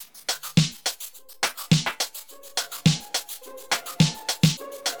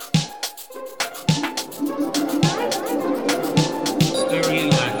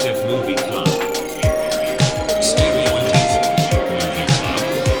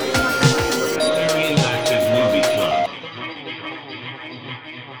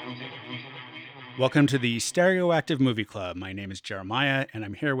Welcome to the Stereoactive Movie Club. My name is Jeremiah, and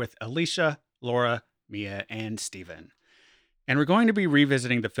I'm here with Alicia, Laura, Mia, and Steven. And we're going to be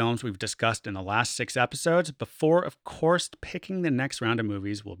revisiting the films we've discussed in the last 6 episodes before, of course, picking the next round of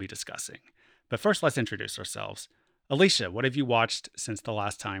movies we'll be discussing. But first, let's introduce ourselves. Alicia, what have you watched since the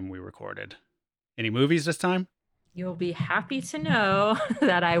last time we recorded? Any movies this time? You'll be happy to know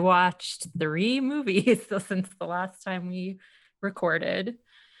that I watched 3 movies since the last time we recorded.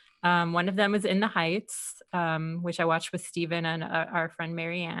 One of them is In the Heights, which I watched with Steven and our friend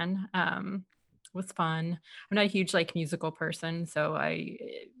Marianne. It was fun. I'm not a huge musical person, so I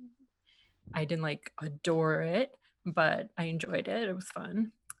didn't adore it, but I enjoyed it. It was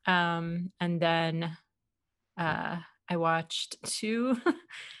fun. And then I watched 2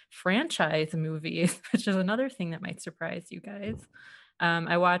 franchise movies, which is another thing that might surprise you guys.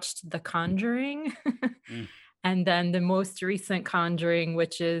 I watched The Conjuring Mm. and then the most recent Conjuring,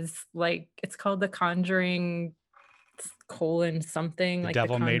 which is it's called The Conjuring colon something, The like The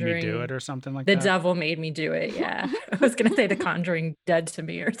Devil Made Me Do Conjuring. It or something like The that? Devil Made Me Do It. Yeah. I was going to say The Conjuring Dead to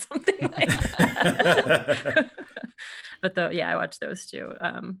Me or something like that. But I watched those 2.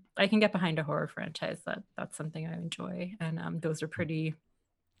 I can get behind a horror franchise. That's something I enjoy. And those are pretty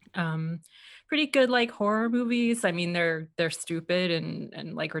good horror movies. I mean, they're stupid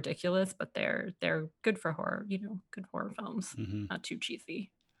and ridiculous, but they're good for horror, good horror films. Mm-hmm. Not too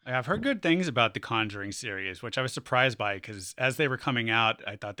cheesy. I've heard good things about the Conjuring series, which I was surprised by because as they were coming out,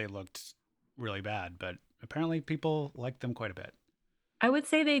 I thought they looked really bad, but apparently people liked them quite a bit. I would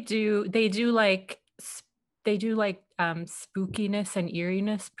say they do spookiness and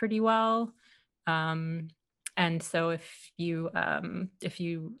eeriness pretty well. And so if you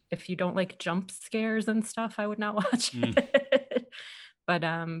don't like jump scares and stuff, I would not watch it. But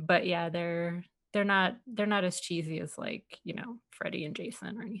yeah, they're not as cheesy as Freddy and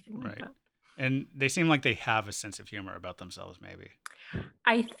Jason or anything like Right. that. And they seem like they have a sense of humor about themselves, maybe.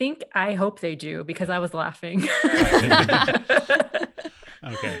 I hope they do because I was laughing.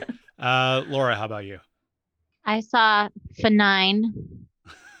 Okay. Laura, how about you? I saw F9.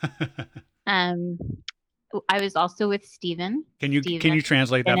 I was also with Steven. Can you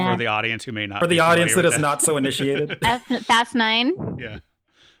translate that for the audience who may not? For the audience that is not so initiated. Fast 9. Yeah.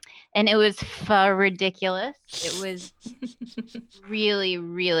 And it was ridiculous. It was really,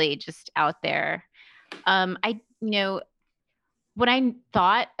 really just out there. What I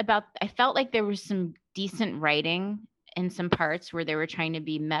thought about, I felt like there was some decent writing in some parts where they were trying to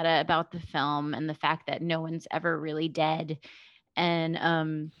be meta about the film and the fact that no one's ever really dead,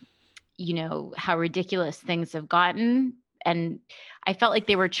 and how ridiculous things have gotten. And I felt like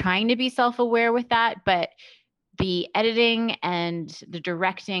they were trying to be self-aware with that, but the editing and the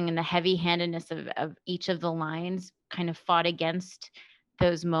directing and the heavy-handedness of each of the lines kind of fought against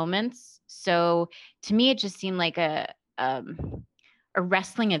those moments. So to me, it just seemed like a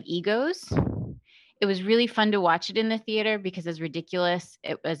wrestling of egos. It was really fun to watch it in the theater because as ridiculous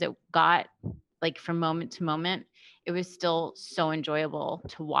as it got, from moment to moment, it was still so enjoyable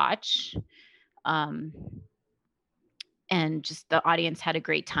to watch. And just the audience had a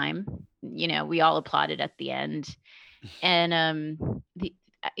great time. We all applauded at the end. And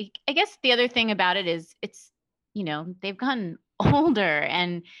I guess the other thing about it is it's, they've gotten older.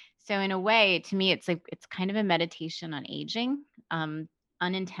 And so in a way, to me, it's kind of a meditation on aging,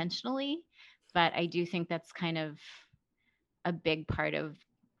 unintentionally. But I do think that's kind of a big part of,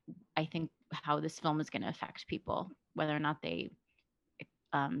 I think, how this film is going to affect people, whether or not they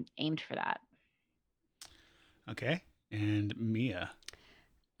aimed for that. Okay. And Mia?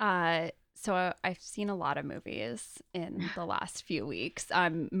 So I've seen a lot of movies in the last few weeks,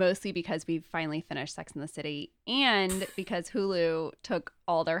 mostly because we've finally finished Sex and the City and because Hulu took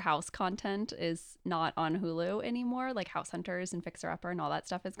all their House content is not on Hulu anymore, like House Hunters and Fixer Upper and all that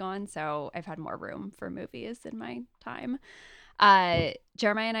stuff is gone. So I've had more room for movies in my time.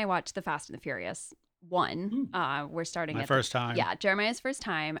 Jeremiah and I watched The Fast and the Furious 1. We're starting my first time. Yeah, Jeremiah's first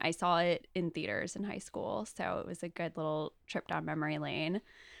time. I saw it in theaters in high school, so it was a good little trip down memory lane.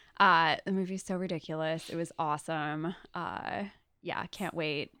 The movie's so ridiculous. It was awesome. Yeah, can't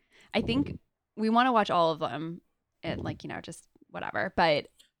wait. I think we want to watch all of them and just whatever, but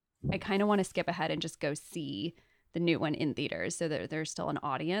I kind of want to skip ahead and just go see the new one in theaters so that there's still an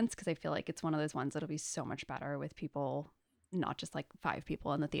audience, because I feel like it's one of those ones that'll be so much better with people, not just 5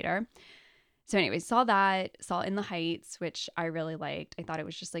 people in the theater. So anyway, saw In the Heights, which I really liked. I thought it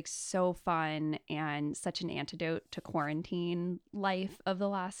was just so fun and such an antidote to quarantine life of the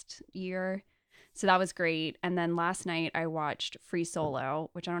last year. So that was great. And then last night I watched Free Solo,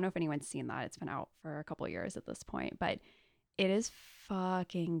 which I don't know if anyone's seen that. It's been out for a couple of years at this point, but It is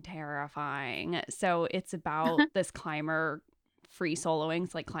fucking terrifying. So it's about this climber free soloing,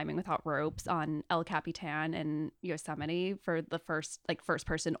 so like climbing without ropes on El Capitan in Yosemite for the first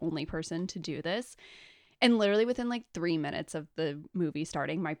person, only person to do this. And literally within like 3 minutes of the movie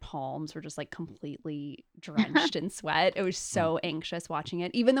starting, my palms were just like completely drenched in sweat. It was so anxious watching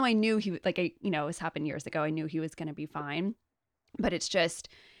it, even though I knew it's happened years ago. I knew he was going to be fine. But it's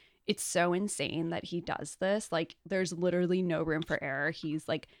so insane that he does this. Like, there's literally no room for error. He's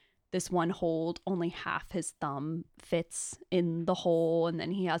like, this one hold, only half his thumb fits in the hole. And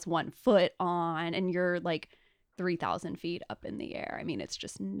then he has one foot on, and you're like 3,000 feet up in the air. I mean, it's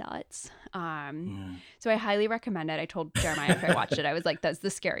just nuts. So I highly recommend it. I told Jeremiah after I watched it, I was like, that's the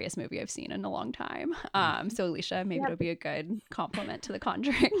scariest movie I've seen in a long time. So Alicia, maybe it'll be a good compliment to The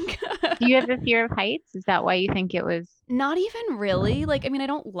Conjuring. Do you have a fear of heights? Is that why you think it was? Not even really. Like, I mean, I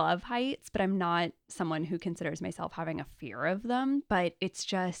don't love heights, but I'm not someone who considers myself having a fear of them. But it's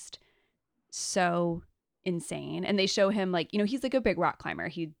just so insane. And they show him like, he's like a big rock climber.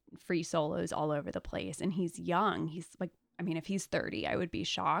 He free solos all over the place, and he's young. He's like, I mean, if he's 30, I would be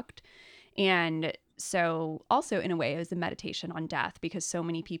shocked. And so also in a way it was a meditation on death, because so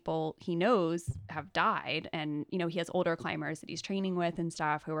many people he knows have died. And, he has older climbers that he's training with and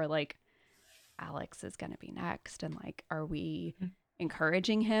stuff who are like, Alex is going to be next. And like, are we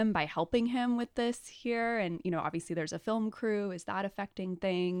encouraging him by helping him with this here? And, obviously there's a film crew. Is that affecting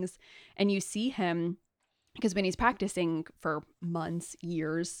things? And you see him, because when he's practicing for months,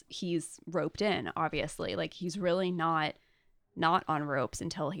 years, he's roped in, obviously. Like, he's really not on ropes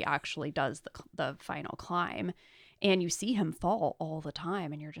until he actually does the final climb. And you see him fall all the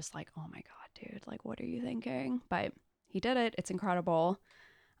time, and you're just like, oh my God, dude, like, what are you thinking? But he did it. It's incredible.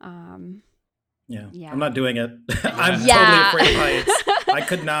 Yeah. I'm not doing it. I'm totally afraid of heights. I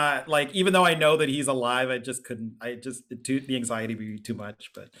could not, like, even though I know that he's alive, I just couldn't. The anxiety would be too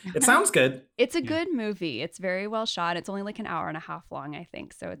much, but it sounds good. It's a good movie. It's very well shot. It's only like an hour and a half long, I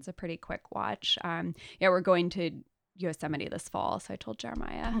think. So it's a pretty quick watch. We're going to Yosemite this fall. So I told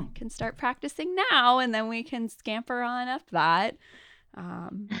Jeremiah, can start practicing now, and then we can scamper on up that.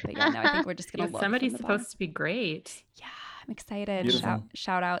 But yeah, no, I think we're just going to look. Yosemite's supposed to be great. Yeah, I'm excited.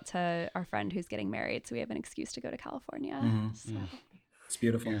 Shout out to our friend who's getting married, so we have an excuse to go to California. So. It's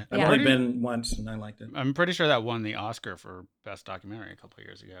beautiful. I've only been once, and I liked it. I'm pretty sure that won the Oscar for Best Documentary a couple of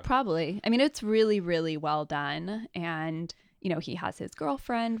years ago. Probably. I mean, it's really, really well done. And, he has his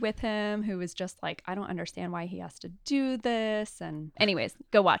girlfriend with him who is just like, I don't understand why he has to do this. And anyways,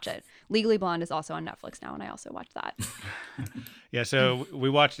 go watch it. Legally Blonde is also on Netflix now, and I also watched that. Yeah, so we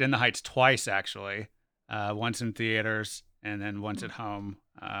watched In the Heights twice, actually. Once in theaters and then once at home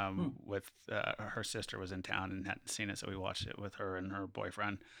with her sister was in town and hadn't seen it, so we watched it with her and her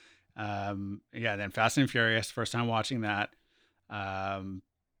boyfriend. Then Fast and Furious, first time watching that.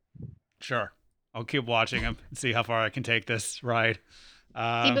 Sure, I'll keep watching them and see how far I can take this ride.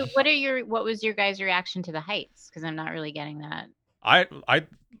 But what was your guys' reaction to The Heights? Because I'm not really getting that. I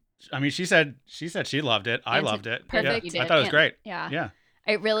mean, she said she loved it. I loved it. Perfect. Yeah, I thought it was great. Yeah.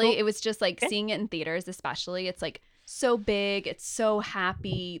 It was just like seeing it in theaters, especially. It's like so big. It's so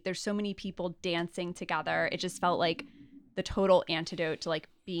happy. There's so many people dancing together. It just felt like the total antidote to like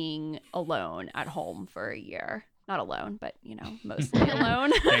being alone at home for a year. Not alone, but mostly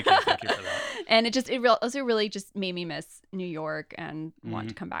alone. Thank you for that. And it also really just made me miss New York and want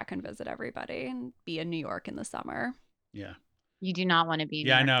to come back and visit everybody and be in New York in the summer. Yeah. You do not want to be in New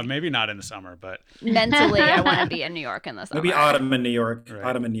York. York. I know. Maybe not in the summer, but mentally I want to be in New York in the summer. Maybe autumn in New York. Right.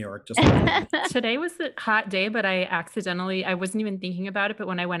 Autumn in New York. Just Today was a hot day, but I wasn't even thinking about it. But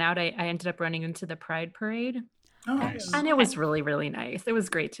when I went out, I ended up running into the Pride Parade. Oh, nice. And it was really, really nice. It was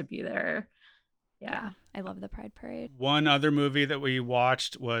great to be there. Yeah. I love the Pride Parade. One other movie that we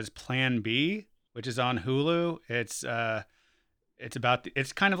watched was Plan B, which is on Hulu. It's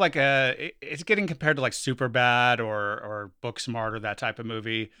kind of like it's getting compared to like Superbad or Booksmart or that type of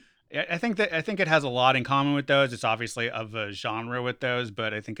movie. I think it has a lot in common with those. It's obviously of a genre with those,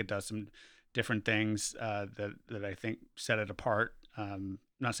 but I think it does some different things that I think set it apart. I'm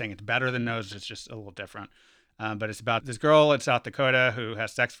not saying it's better than those. It's just a little different. But it's about this girl in South Dakota who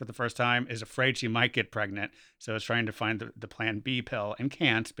has sex for the first time, is afraid she might get pregnant. So is trying to find the Plan B pill and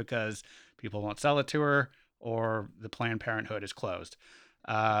can't because people won't sell it to her or the Planned Parenthood is closed.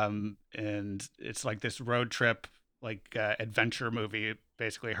 And it's like this road trip, like adventure movie,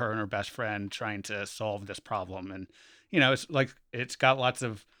 basically her and her best friend trying to solve this problem. And, it's got lots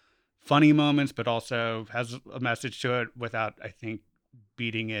of funny moments, but also has a message to it without, I think,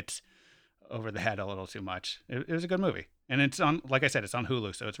 beating it over the head a little too much. It was a good movie, and it's on, like I said, it's on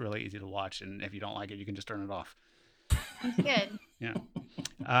Hulu, so it's really easy to watch. And if you don't like it, you can just turn it off. It's good. Yeah.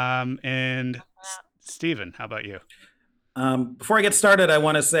 And Steven, how about you? Before I get started, I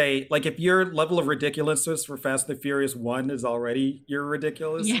want to say, like, if your level of ridiculousness for Fast and the Furious 1 is already you're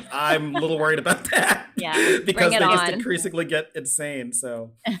ridiculous, Yeah. I'm a little worried about that. Yeah. Because Bring they it just on. increasingly get insane.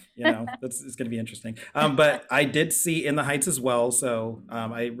 So, it's going to be interesting. But I did see In the Heights as well. So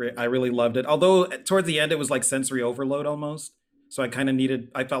I really loved it. Although towards the end, it was like sensory overload almost. So I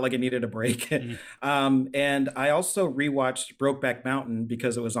felt like I needed a break. And I also rewatched Brokeback Mountain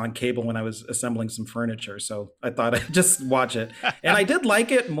because it was on cable when I was assembling some furniture. So I thought I'd just watch it. And I did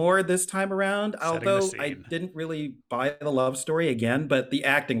like it more this time around, Setting the although I scene. didn't really buy the love story again, but the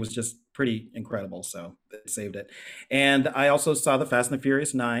acting was just pretty incredible. So it saved it. And I also saw the Fast and the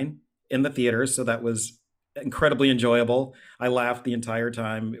Furious 9 in the theater. So that was incredibly enjoyable. I laughed the entire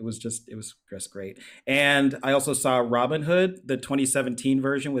time. It was just great. And I also saw Robin Hood, the 2017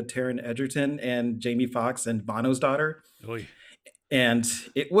 version with Taron Egerton and Jamie Foxx and Bono's daughter. Oy. And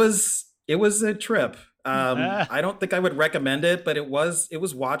it was a trip. Ah. I don't think I would recommend it, but it was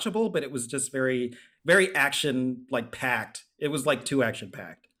watchable, but it was just very, very action like packed. It was like too action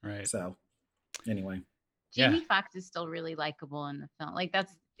packed. Right. So anyway. Jamie Foxx is still really likable in the film. Like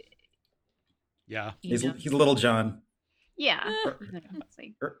that's Yeah. He's Little John. yeah.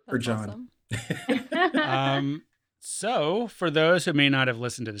 Or John. Awesome. So, for those who may not have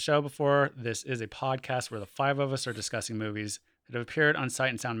listened to the show before, this is a podcast where the five of us are discussing movies that have appeared on Sight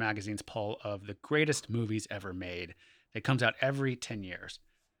and Sound Magazine's poll of the greatest movies ever made. It comes out every 10 years.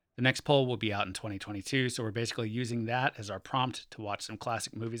 The next poll will be out in 2022, so we're basically using that as our prompt to watch some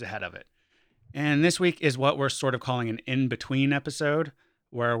classic movies ahead of it. And this week is what we're sort of calling an in-between episode,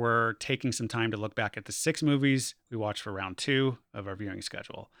 where we're taking some time to look back at the 6 movies we watched for round 2 of our viewing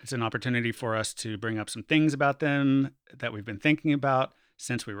schedule. It's an opportunity for us to bring up some things about them that we've been thinking about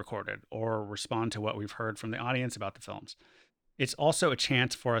since we recorded, or respond to what we've heard from the audience about the films. It's also a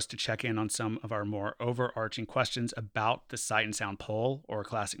chance for us to check in on some of our more overarching questions about the Sight and Sound poll, or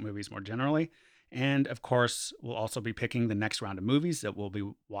classic movies more generally. And of course, we'll also be picking the next round of movies that we'll be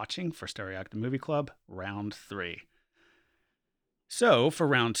watching for Stereoactive Movie Club, round 3. So, for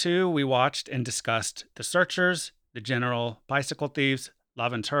round 2, we watched and discussed The Searchers, The General, Bicycle Thieves, La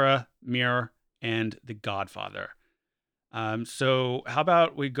Ventura, Mirror, and The Godfather. So how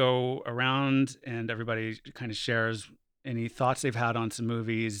about we go around and everybody kind of shares any thoughts they've had on some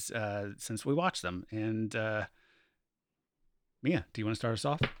movies since we watched them. And Mia, do you want to start us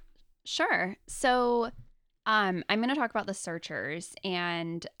off? Sure. So I'm going to talk about The Searchers.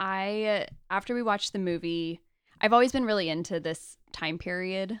 And after we watched the movie, I've always been really into this time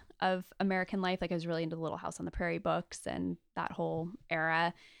period of American life. Like I was really into the Little House on the Prairie books and that whole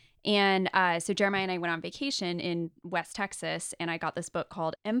era. And so Jeremiah and I went on vacation in West Texas, and I got this book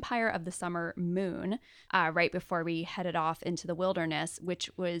called Empire of the Summer Moon right before we headed off into the wilderness,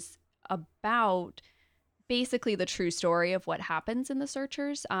 which was about basically the true story of what happens in The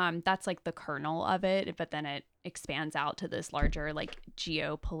Searchers. That's like the kernel of it, but then it expands out to this larger like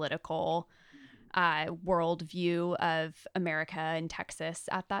geopolitical worldview of America and Texas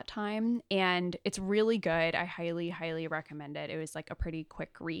at that time. And it's really good. I highly, highly recommend it. It was like a pretty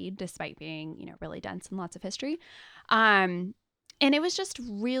quick read despite being, really dense and lots of history. And it was just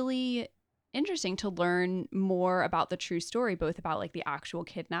really interesting to learn more about the true story, both about like the actual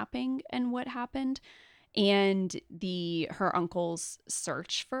kidnapping and what happened, and her uncle's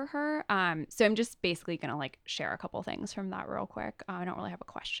search for her. So I'm just basically gonna like share a couple things from that real quick. I don't really have a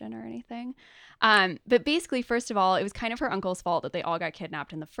question or anything. But basically, first of all, it was kind of her uncle's fault that they all got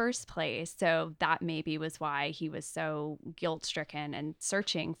kidnapped in the first place. So that maybe was why he was so guilt-stricken and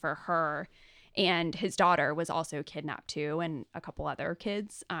searching for her. And his daughter was also kidnapped too, and a couple other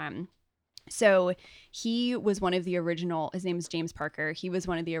kids. So he was one of the original, his name is James Parker. He was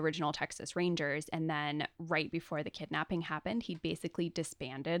one of the original Texas Rangers. And then right before the kidnapping happened, he basically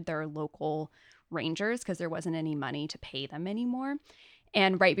disbanded their local Rangers because there wasn't any money to pay them anymore.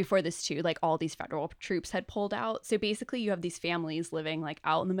 And right before this too, like all these federal troops had pulled out. So basically you have these families living like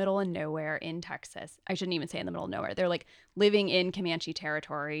out in the middle of nowhere in Texas. I shouldn't even say in the middle of nowhere. They're like living in Comanche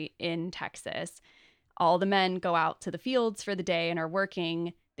territory in Texas. All the men go out to the fields for the day and are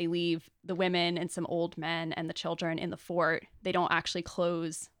working. They leave the women and some old men and the children in the fort. They don't actually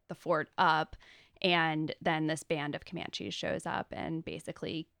close the fort up. And then this band of Comanches shows up and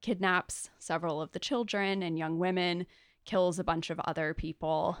basically kidnaps several of the children and young women, kills a bunch of other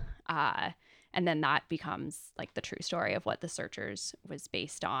people. And then that becomes like the true story of what The Searchers was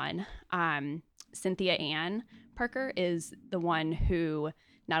based on. Cynthia Ann Parker is the one who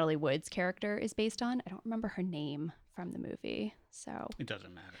Natalie Wood's character is based on. I don't remember her name from the movie. So It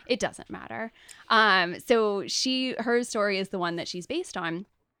doesn't matter. it doesn't matter. So her story is the one that she's based on,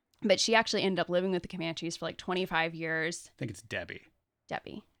 but she actually ended up living with the Comanches for like 25 years. I think it's Debbie,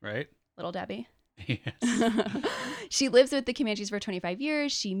 Debbie, right? little Debbie. Yes. She lives with the Comanches for 25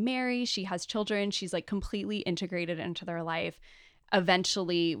 years. She marries, she has children. She's like completely integrated into their life.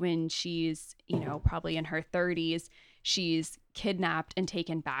 Eventually, when she's, probably in her 30s, she's kidnapped and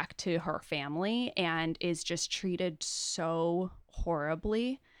taken back to her family and is just treated so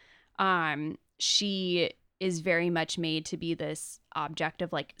horribly. She is very much made to be this object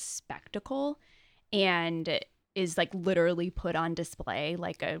of like spectacle and is like literally put on display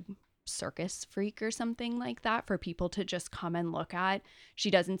like a circus freak or something like that for people to just come and look at. She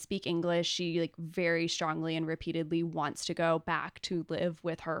doesn't speak English. She like very strongly and repeatedly wants to go back to live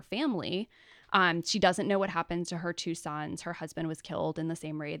with her family. She doesn't know what happened to her 2 sons. Her husband was killed in the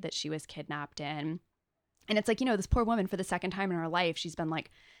same raid that she was kidnapped in. And it's like, this poor woman, for the second time in her life, she's been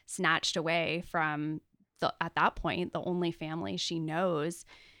like snatched away from at that point, the only family she knows.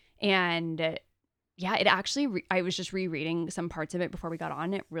 And yeah, it actually, I was just rereading some parts of it before we got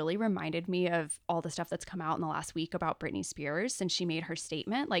on. It really reminded me of all the stuff that's come out in the last week about Britney Spears since she made her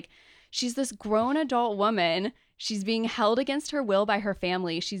statement. Like, she's this grown adult woman. She's being held against her will by her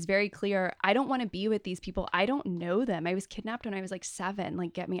family. She's very clear. I don't want to be with these people. I don't know them. I was kidnapped when I was like 7.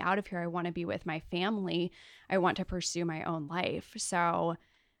 Like, get me out of here. I want to be with my family. I want to pursue my own life. So,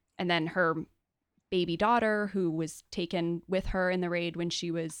 and then her baby daughter, who was taken with her in the raid when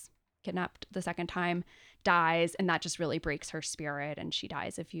she was kidnapped the second time, dies, and that just really breaks her spirit, and she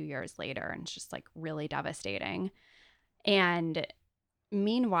dies a few years later, and it's just like really devastating. And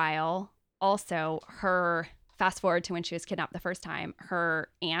meanwhile, also, her fast forward to when she was kidnapped the first time, her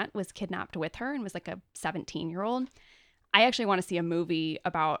aunt was kidnapped with her and was like a 17-year-old. I actually want to see a movie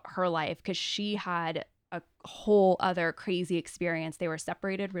about her life because she had a whole other crazy experience. They were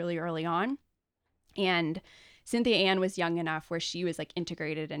separated really early on, and Cynthia Ann was young enough where she was like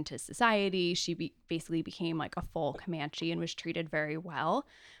integrated into society. She basically became like a full Comanche and was treated very well.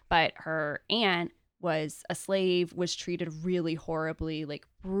 But her aunt was a slave, was treated really horribly, like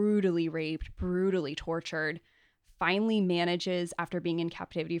brutally raped, brutally tortured, finally manages, after being in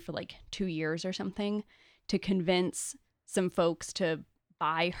captivity for like 2 years or something, to convince some folks to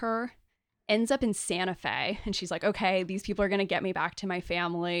buy her, ends up in Santa Fe. And she's like, okay, these people are going to get me back to my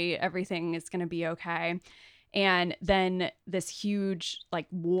family. Everything is going to be okay. And then this huge like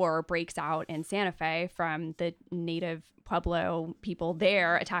war breaks out in Santa Fe from the native Pueblo people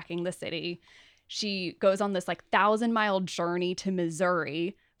there attacking the city. She goes on this like 1,000-mile journey to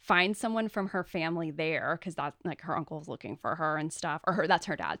Missouri, finds someone from her family there because that's like her uncle's looking for her and stuff, or that's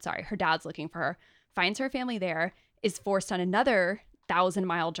her dad. Sorry, her dad's looking for her. Finds her family there, is forced on another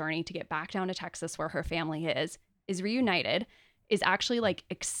 1,000-mile journey to get back down to Texas where her family is reunited, is actually like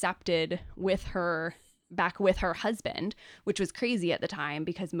accepted with her back with her husband, which was crazy at the time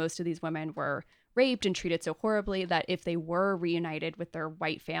because most of these women were raped and treated so horribly that if they were reunited with their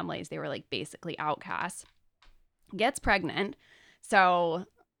white families, they were like basically outcasts. Gets pregnant. So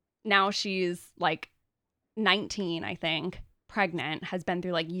now she's like 19, I think, pregnant, has been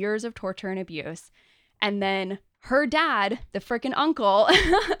through like years of torture and abuse. And then her dad, the freaking uncle,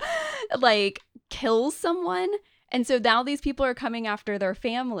 like kills someone. And so now these people are coming after their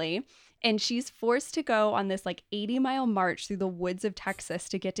family. And she's forced to go on this like 80-mile march through the woods of Texas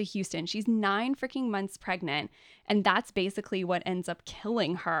to get to Houston. She's 9 freaking months pregnant. And that's basically what ends up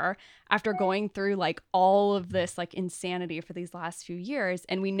killing her after going through like all of this like insanity for these last few years.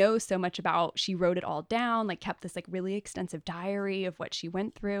 And we know so much about, she wrote it all down, like kept this like really extensive diary of what she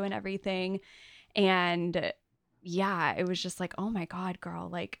went through and everything. And yeah, it was just like, oh my God, girl,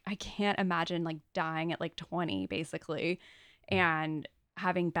 like I can't imagine like dying at like 20 basically. And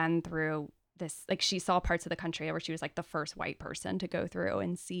having been through this, like she saw parts of the country where she was like the first white person to go through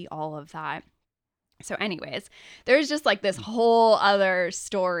and see all of that. So anyways, there's just like this whole other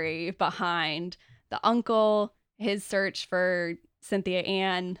story behind the uncle, his search for Cynthia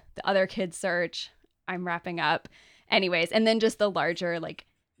Ann, the other kid's search. I'm wrapping up. Anyways, and then just the larger like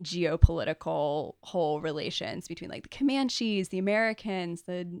geopolitical whole relations between like the Comanches, the Americans,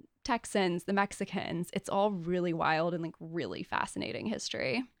 the Texans, the Mexicans. It's all really wild and like really fascinating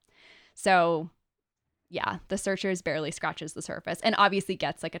history. So yeah, The Searchers barely scratches the surface and obviously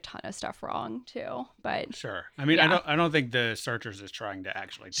gets like a ton of stuff wrong too. But sure. I mean, yeah. I don't think The Searchers is trying to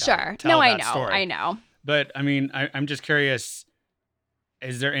actually tell No, that I know. story. I know. But I mean, I'm just curious,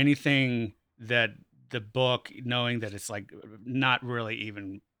 is there anything that the book, knowing that it's like not really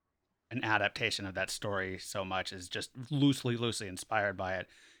even an adaptation of that story so much, is just loosely inspired by it.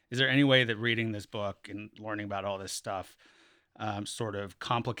 Is there any way that reading this book and learning about all this stuff sort of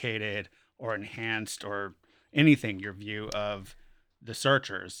complicated or enhanced or anything your view of the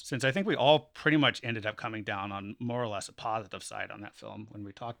Searchers, since I think we all pretty much ended up coming down on more or less a positive side on that film when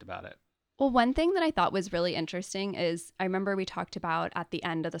we talked about it. Well, one thing that I thought was really interesting is I remember we talked about at the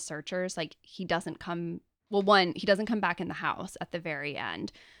end of The Searchers, like he doesn't come, well, one, he doesn't come back in the house at the very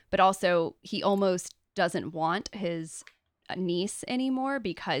end, but also he almost doesn't want his niece anymore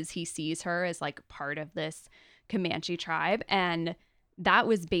because he sees her as like part of this Comanche tribe. And that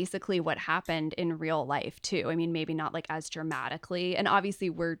was basically what happened in real life too. I mean, maybe not like as dramatically, and obviously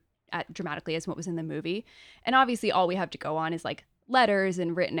we're at dramatically as what was in the movie. And obviously all we have to go on is like letters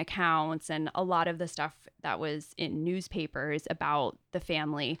and written accounts, and a lot of the stuff that was in newspapers about the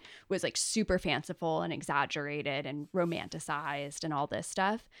family was like super fanciful and exaggerated and romanticized and all this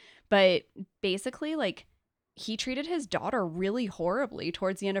stuff. But basically, like, he treated his daughter really horribly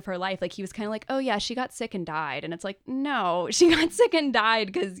towards the end of her life. Like, he was kind of like, oh yeah, she got sick and died. And it's like, no, she got sick and died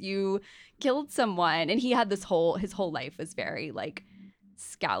because you killed someone. And he had his whole life was very like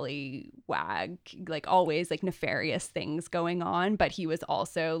scallywag, like always like nefarious things going on. But he was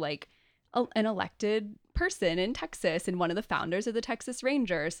also like an elected person in Texas and one of the founders of the Texas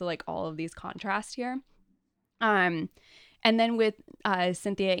Rangers. So like all of these contrasts here. And then with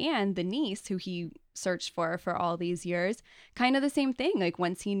Cynthia Ann, the niece who he searched for all these years, kind of the same thing. Like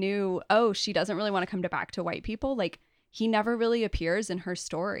once he knew, oh, she doesn't really want to come back to white people, like he never really appears in her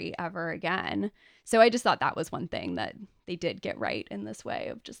story ever again. So I just thought that was one thing that they did get right in this way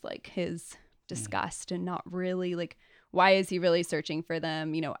of just like his disgust and not really like, why is he really searching for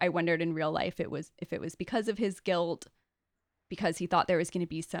them? You know, I wondered in real life if it was because of his guilt, because he thought there was going to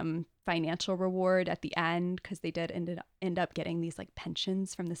be some financial reward at the end, because they did end up getting these like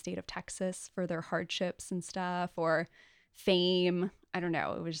pensions from the state of Texas for their hardships and stuff, or fame. I don't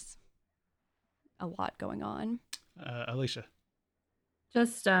know. It was a lot going on. Alicia.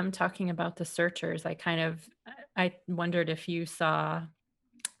 Just talking about the Searchers, I wondered if you saw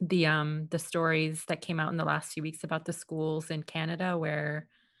the stories that came out in the last few weeks about the schools in Canada where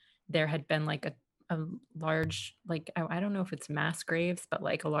there had been like a large, like, I don't know if it's mass graves, but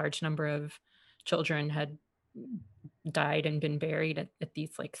like a large number of children had died and been buried at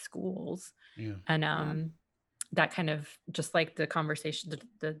these like schools. Yeah. And that kind of just like the conversation,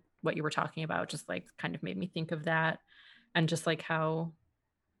 the what you were talking about, just like kind of made me think of that, and just like how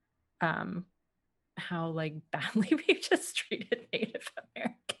like badly we just treated Native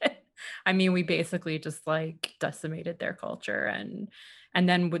American. I mean, we basically just like decimated their culture, and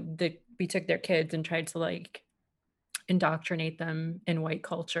then we took their kids and tried to like indoctrinate them in white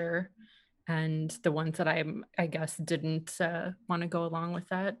culture, and the ones that I guess didn't want to go along with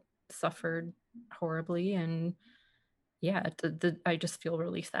that suffered horribly. And yeah, I just feel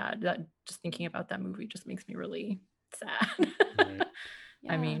really sad. That just thinking about that movie just makes me really sad. Right.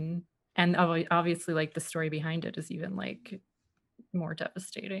 I mean, and obviously like the story behind it is even like more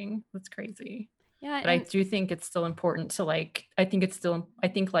devastating. That's crazy. Yeah. But I do think it's still important to like, I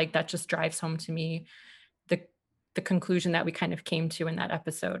think like that just drives home to me the conclusion that we kind of came to in that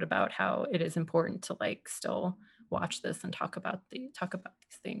episode about how it is important to like still watch this and talk about these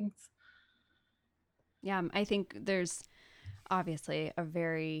things. Yeah, I think there's obviously a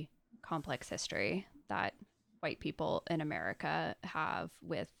very complex history that white people in America have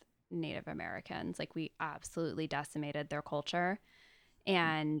with Native Americans. Like, we absolutely decimated their culture.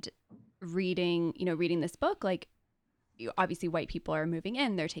 And reading this book, like, obviously white people are moving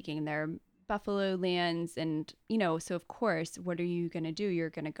in, they're taking their buffalo lands, and so of course, what are you going to do? You're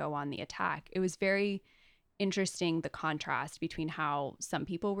going to go on the attack. It was very interesting, the contrast between how some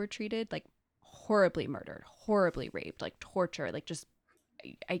people were treated, like horribly murdered, horribly raped, like torture, like just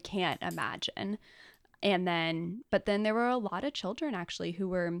I can't imagine. But then there were a lot of children actually who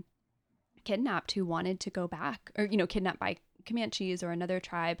were kidnapped, who wanted to go back, or kidnapped by Comanches or another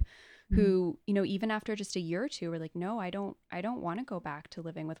tribe, who even after just a year or two were like, no, I don't want to go back to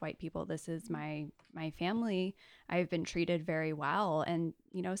living with white people. This is my family. I've been treated very well. And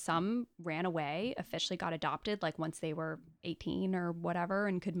some ran away, officially got adopted like once they were 18 or whatever,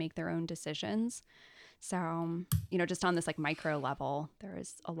 and could make their own decisions. So just on this like micro level, there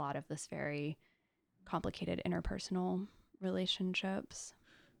is a lot of this very complicated interpersonal relationships.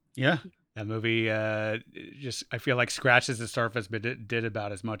 Yeah. That movie just, I feel like, scratches the surface, but it did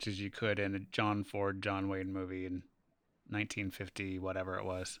about as much as you could in a John Ford, John Wayne movie in 1950, whatever it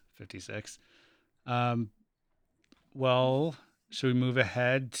was, 56. Well, should we move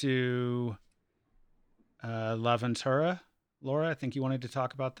ahead to La Ventura? Laura, I think you wanted to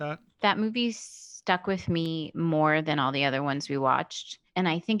talk about that. That movie stuck with me more than all the other ones we watched. And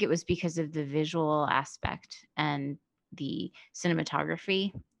I think it was because of the visual aspect and the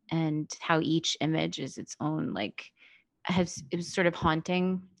cinematography and how each image is its own, like, it was sort of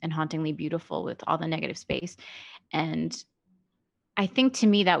haunting and hauntingly beautiful with all the negative space. And I think to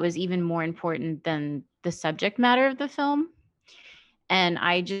me that was even more important than the subject matter of the film. And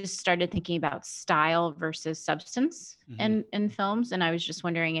I just started thinking about style versus substance in films. And I was just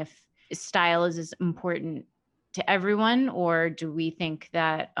wondering if style is as important to everyone, or do we think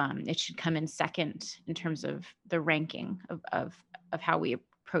that it should come in second in terms of the ranking of how we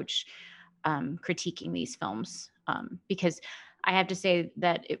approach critiquing these films? Because I have to say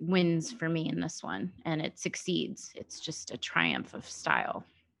that it wins for me in this one, and it succeeds. It's just a triumph of style.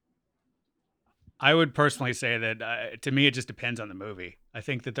 I would personally say that to me, it just depends on the movie. I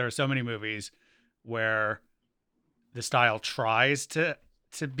think that there are so many movies where the style tries to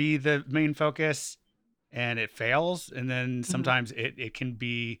be the main focus and it fails. And then sometimes it can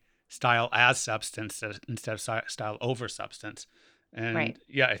be style as substance instead of style over substance. And Right.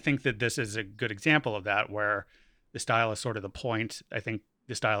 yeah, I think that this is a good example of that, where the style is sort of the point. I think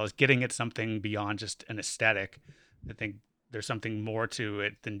the style is getting at something beyond just an aesthetic. I think there's something more to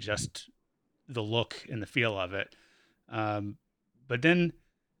it than just the look and the feel of it. But then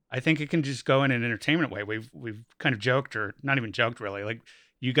I think it can just go in an entertainment way. We've kind of joked, or not even joked really, like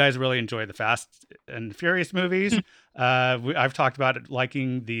you guys really enjoy the Fast and Furious movies. I've talked about it,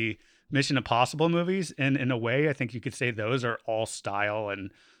 liking the Mission Impossible movies, and in a way, I think you could say those are all style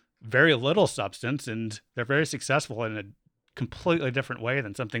and very little substance, and they're very successful in a completely different way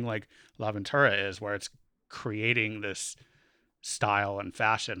than something like La Ventura is, where it's creating this style and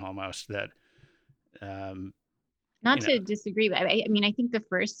fashion almost that Not you to know. disagree, but I mean, I think the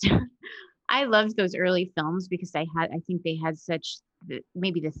first, I loved those early films because I think they had such,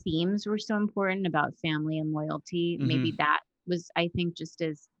 maybe the themes were so important about family and loyalty. Maybe that was, I think, just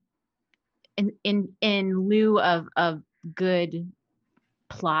as in lieu of good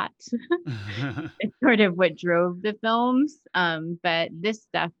plot, it's sort of what drove the films. But this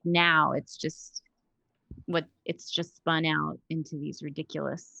stuff now, it's just spun out into these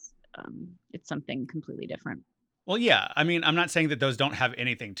ridiculous. It's something completely different. Well, yeah. I mean, I'm not saying that those don't have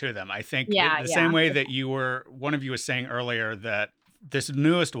anything to them. I think Yeah, the yeah. same way that one of you was saying earlier that this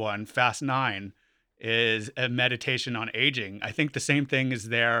newest one, Fast 9, is a meditation on aging. I think the same thing is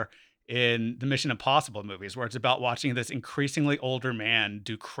there in the Mission Impossible movies, where it's about watching this increasingly older man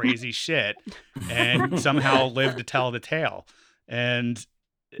do crazy shit and somehow live to tell the tale. And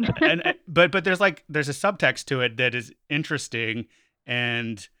but there's a subtext to it that is interesting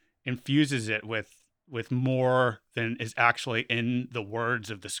and infuses it with more than is actually in the words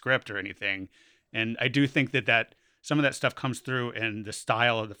of the script or anything. And I do think that some of that stuff comes through in the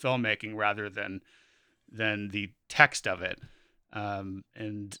style of the filmmaking rather than the text of it.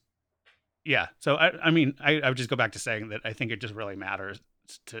 And yeah, so I mean, I would just go back to saying that I think it just really matters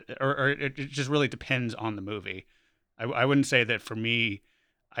or it just really depends on the movie. I wouldn't say that for me,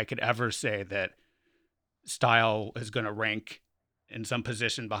 I could ever say that style is going to rank in some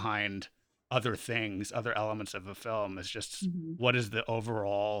position behind other things, other elements of a film. It's just what is the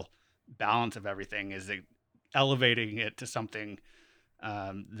overall balance of everything? Is it elevating it to something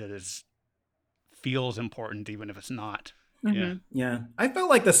that feels important, even if it's not? Yeah. I felt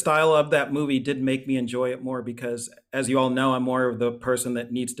like the style of that movie did make me enjoy it more because, as you all know, I'm more of the person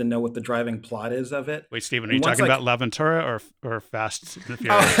that needs to know what the driving plot is of it. Wait, Stephen, are And you once talking I about La Ventura or Fast and the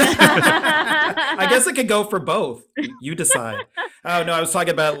Furious? I guess it could go for both. You decide. Oh no, I was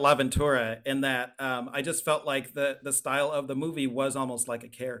talking about La Ventura in that I just felt like the style of the movie was almost like a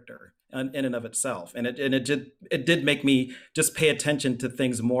character in and of itself, and it did make me just pay attention to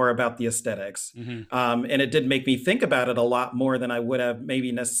things more about the aesthetics, and it did make me think about it a lot more than I would have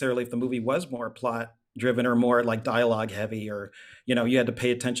maybe necessarily if the movie was more plot driven or more like dialogue heavy, or you had to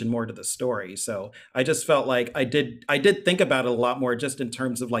pay attention more to the story. So I just felt like I did think about it a lot more just in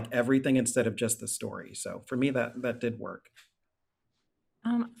terms of like everything instead of just the story. So for me that did work.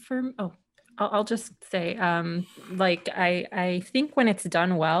 I'll just say, like I think when it's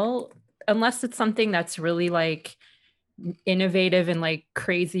done well, unless it's something that's really like innovative and like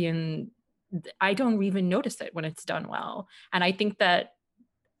crazy, and I don't even notice it when it's done well. And I think that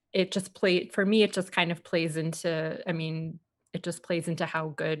it just kind of plays into, I mean, it just plays into how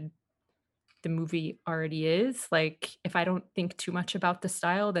good the movie already is. Like, if I don't think too much about the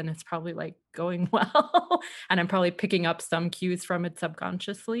style, then it's probably like going well. And I'm probably picking up some cues from it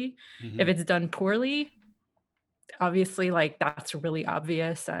subconsciously. If it's done poorly, obviously, like that's really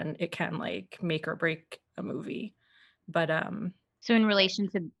obvious and it can like make or break a movie. But So in relation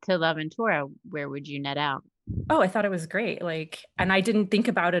to La Ventura, where would you net out? Oh, I thought it was great. Like, and I didn't think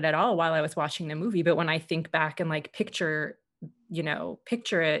about it at all while I was watching the movie. But when I think back and like picture,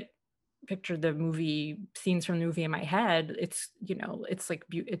 picture the movie scenes from the movie in my head, it's like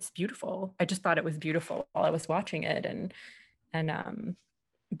it's beautiful. I just thought it was beautiful while I was watching it, and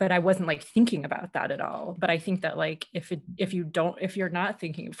but I wasn't like thinking about that at all. But I think that like if you're not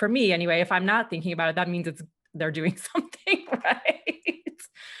thinking, for me anyway, if I'm not thinking about it, that means they're doing something right.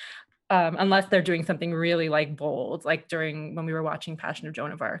 Unless they're doing something really like bold, like during when we were watching Passion of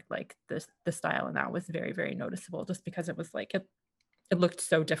Joan of Arc, like the style in that was very, very noticeable, just because it was like it looked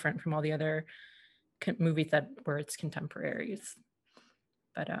so different from all the other movies that were its contemporaries.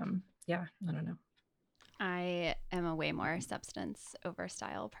 But yeah, I don't know. I am a way more substance over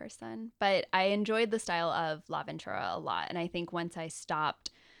style person, but I enjoyed the style of La Ventura a lot. And I think once I stopped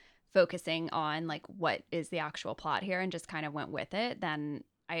focusing on like what is the actual plot here and just kind of went with it, then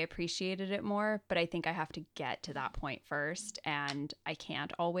I appreciated it more. But I think I have to get to that point first, and I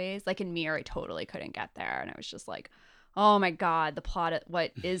can't always. Like in Mir, I totally couldn't get there, and I was just like, oh my god, the plot,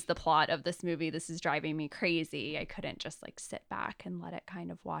 what is the plot of this movie? This is driving me crazy. I couldn't just like sit back and let it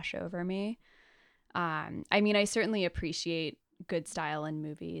kind of wash over me. I mean, I certainly appreciate good style in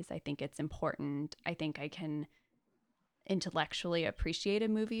movies. I think it's important. I think I can intellectually appreciate a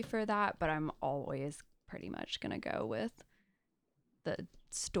movie for that, but I'm always pretty much going to go with the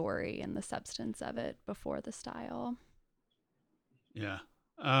story and the substance of it before the style. Yeah.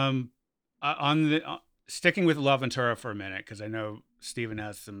 On the sticking with La Ventura for a minute, because I know Steven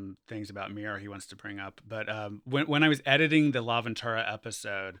has some things about Mir he wants to bring up. But when I was editing the La Ventura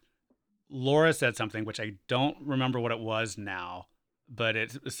episode, Laura said something which I don't remember what it was now, but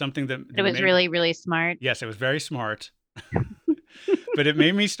it's something that It was really, really smart. Yes, it was very smart. But it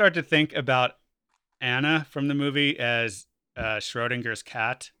made me start to think about Anna from the movie as Schrodinger's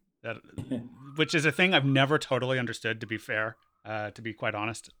cat, which is a thing I've never totally understood, to be fair, to be quite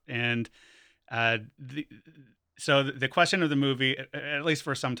honest. And so the question of the movie, at least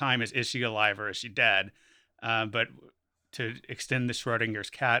for some time, is she alive or is she dead? But to extend the Schrodinger's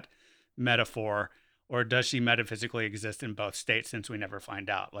cat metaphor, or does she metaphysically exist in both states, since we never find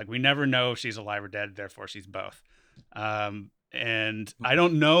out? Like, we never know if she's alive or dead, therefore she's both. And I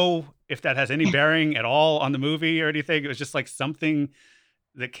don't know if that has any bearing at all on the movie or anything. It was just like something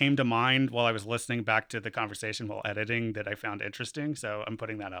that came to mind while I was listening back to the conversation while editing that I found interesting. So I'm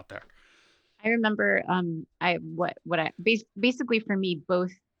putting that out there. I remember basically for me,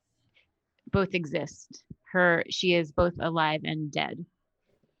 both exist. She is both alive and dead.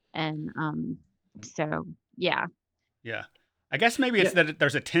 And so yeah. I guess maybe it's that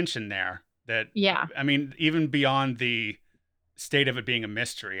there's a tension there that, I mean, even beyond the state of it being a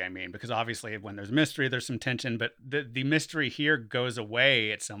mystery, I mean, because obviously when there's mystery, there's some tension, but the mystery here goes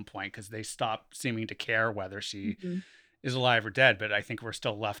away at some point because they stop seeming to care whether she is alive or dead. But I think we're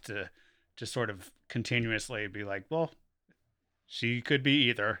still left to just sort of continuously be like, well, she could be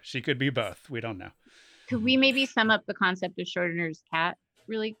either, she could be both, we don't know. Could we maybe sum up the concept of Schrodinger's cat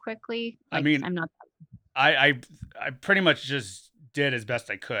really quickly? Like, I mean, I'm not. I pretty much just did as best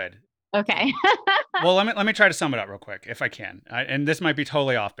I could. Okay. Well, let me try to sum it up real quick if I can. And this might be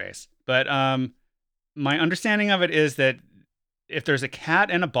totally off base, but my understanding of it is that if there's a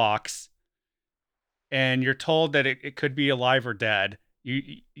cat in a box and you're told that it could be alive or dead,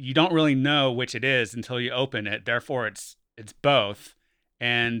 you don't really know which it is until you open it. Therefore, it's both,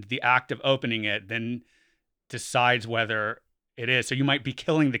 and the act of opening it then decides whether it is. So you might be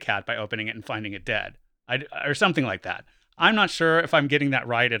killing the cat by opening it and finding it dead, or something like that. I'm not sure if I'm getting that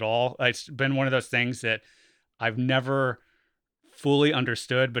right at all. It's been one of those things that I've never fully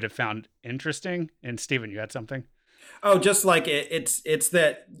understood, but have found interesting. And Steven, you had something? Oh, just like it's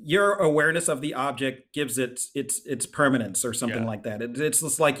that your awareness of the object gives it its permanence or something like that. It's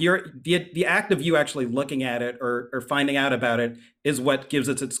just like the act of you actually looking at it or finding out about it is what gives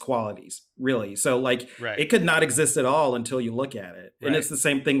it its qualities, really. So like it could not exist at all until you look at it. And it's the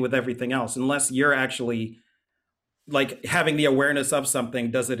same thing with everything else. Unless you're actually like having the awareness of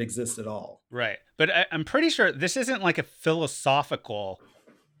something, does it exist at all? Right. But I'm pretty sure this isn't like a philosophical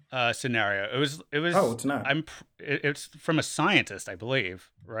scenario. It was. Oh, it's not. It's from a scientist, I believe,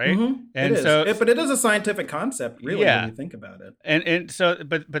 right? Mm-hmm. And but it is a scientific concept, really, when you think about it. And so,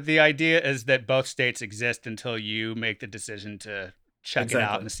 but the idea is that both states exist until you make the decision to check it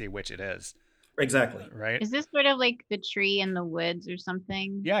out and see which it is. Exactly. Right. Is this sort of like the tree in the woods or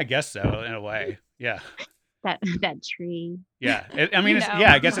something? Yeah, I guess so, in a way. Yeah. that tree. Yeah. I mean, You it's, know.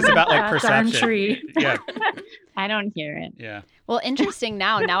 yeah, I guess it's about like That darn perception. tree. Yeah. I don't hear it. Yeah. Well, interesting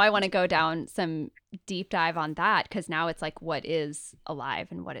now. Now I want to go down some deep dive on that because now it's like what is alive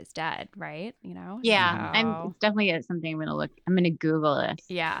and what is dead, right? You know? Yeah, So, it's definitely something I'm gonna Google this.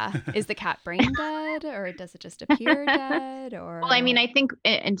 yeah. Is the cat brain dead or does it just appear dead or Well, I mean, I think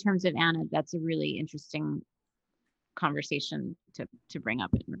in terms of Anna, that's a really interesting conversation to bring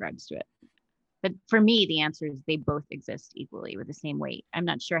up in regards to it. But for me, the answer is they both exist equally with the same weight. I'm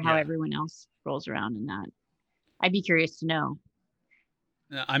not sure how Yeah. everyone else rolls around in that. I'd be curious to know.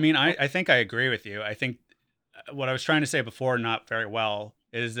 I mean, I think I agree with you. I think what I was trying to say before, not very well,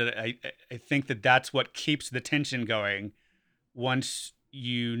 is that I think that that's what keeps the tension going once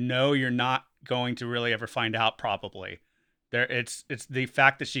you know you're not going to really ever find out probably. It's the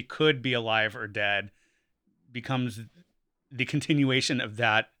fact that she could be alive or dead becomes the continuation of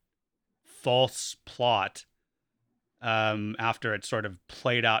that false plot after it's sort of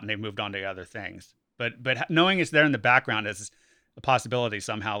played out and they've moved on to other things. But knowing it's there in the background is a possibility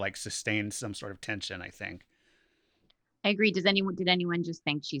somehow like sustains some sort of tension, I think. I agree. Did anyone just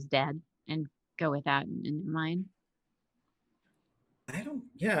think she's dead and go with that in mind? I don't.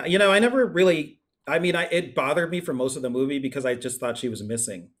 Yeah, I never really. I mean, it bothered me for most of the movie because I just thought she was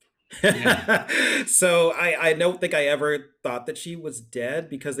missing. Yeah. So I don't think I ever thought that she was dead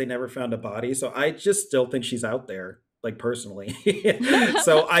because they never found a body. So I just still think she's out there, like personally.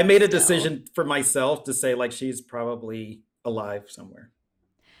 So I made a Still. decision for myself to say like she's probably alive somewhere.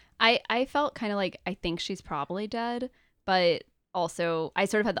 I felt kind of like I think she's probably dead, but also I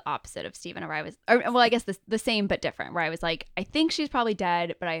sort of had the opposite of Steven where well, I guess the same but different, where I was like, I think she's probably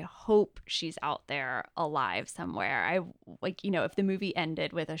dead, but I hope she's out there alive somewhere. I like, if the movie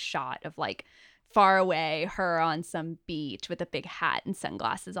ended with a shot of like far away, her on some beach with a big hat and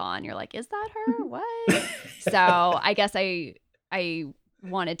sunglasses on, you're like, is that her? What? So I guess I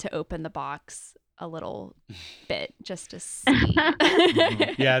wanted to open the box a little bit just to see.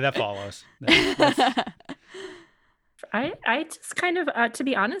 Yeah, that follows. I just kind of, to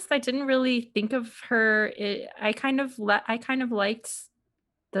be honest, I didn't really think of her. I kind of liked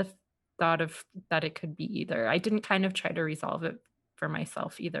the thought of that it could be either. I didn't kind of try to resolve it for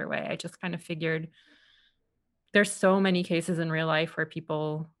myself either way. I just kind of figured there's so many cases in real life where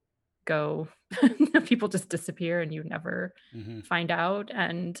people just disappear and you never Mhm. find out.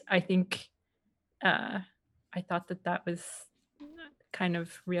 And I think I thought that was kind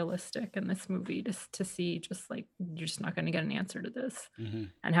of realistic in this movie, just to see, just like, you're just not going to get an answer to this.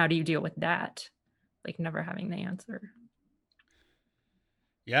 Mhm. And how do you deal with that? Like never having the answer.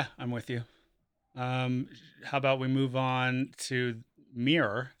 Yeah, I'm with you. How about we move on to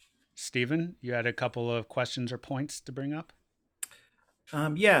Mirror? Stephen, you had a couple of questions or points to bring up?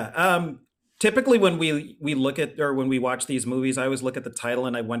 Yeah. Typically, when we look at or when we watch these movies, I always look at the title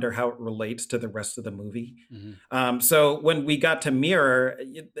and I wonder how it relates to the rest of the movie. Mhm. So when we got to Mirror,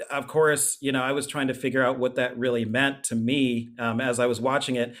 of course, I was trying to figure out what that really meant to me as I was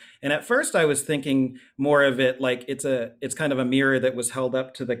watching it. And at first, I was thinking more of it like it's kind of a mirror that was held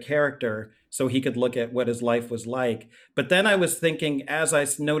up to the character so he could look at what his life was like. But then I was thinking, as I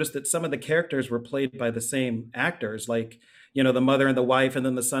noticed that some of the characters were played by the same actors, like the mother and the wife, and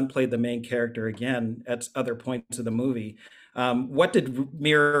then the son played the main character again at other points of the movie. What did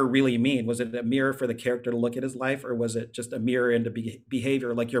mirror really mean? Was it a mirror for the character to look at his life, or was it just a mirror into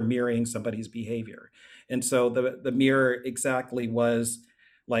behavior, like you're mirroring somebody's behavior? And so the mirror exactly was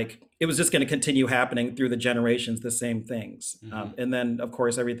like it was just going to continue happening through the generations, the same things. Mhm. And then, of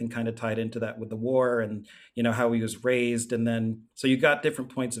course, everything kind of tied into that with the war and how he was raised, and then so you got different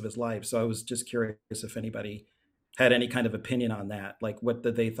points of his life. So I was just curious if anybody had any kind of opinion on that, like what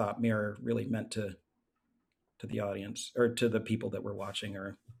they thought mirror really meant to the audience or to the people that were watching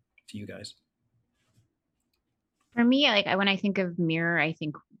or to you guys. For me, like when I think of mirror, I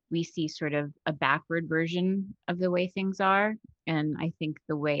think we see sort of a backward version of the way things are. And I think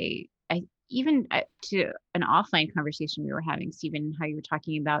the way to an offline conversation we were having, Stephen, how you were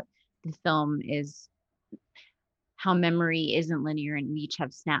talking about the film is how memory isn't linear and we each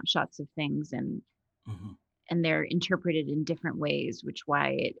have snapshots of things and Mhm. they're interpreted in different ways, which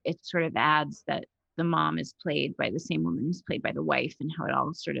why it sort of adds that the mom is played by the same woman who's played by the wife and how it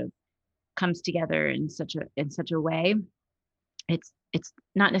all sort of comes together in such a way. It's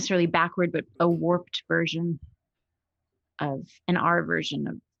not necessarily backward, but a warped version of our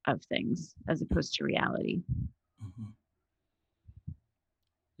version of things as opposed to reality. Mhm.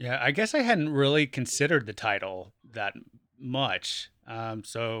 Yeah, I guess I hadn't really considered the title that much.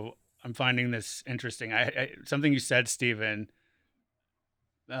 So I'm finding this interesting. Something you said, Stephen,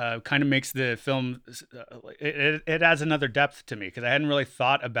 kind of makes the film, it adds another depth to me, because I hadn't really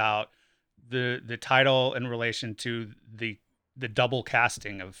thought about the title in relation to the double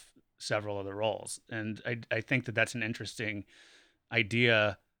casting of several of the roles. And I think that that's an interesting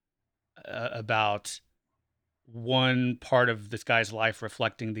idea about one part of this guy's life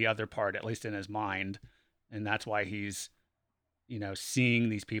reflecting the other part, at least in his mind. And that's why he's, seeing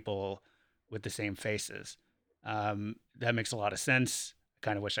these people with the same faces. That makes a lot of sense.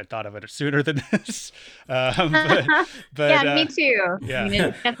 Kind of wish I'd thought of it sooner than this. But yeah, me too. Yeah. I mean,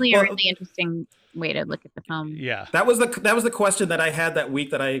 it's definitely a really interesting way to look at the film. Yeah. That was the question that I had that week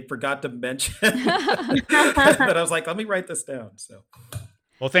that I forgot to mention. That I was like, let me write this down. So,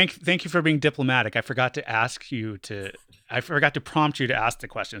 well, thank you for being diplomatic. I forgot to prompt you to ask the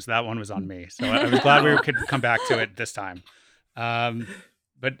questions. That one was on me. So I was glad we could come back to it this time.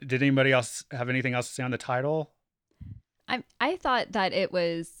 But did anybody else have anything else to say on the title? I thought that it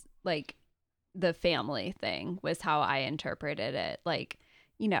was like the family thing was how I interpreted it. Like,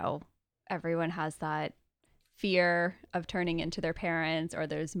 everyone has that fear of turning into their parents, or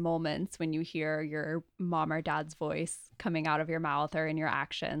there's moments when you hear your mom or dad's voice coming out of your mouth or in your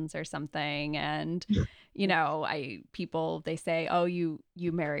actions or something. And, people, they say, oh, you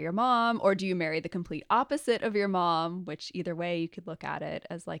marry your mom, or do you marry the complete opposite of your mom, which either way you could look at it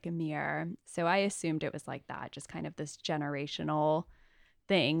as like a mirror. So I assumed it was like that, just kind of this generational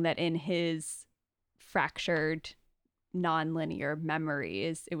thing that in his fractured non-linear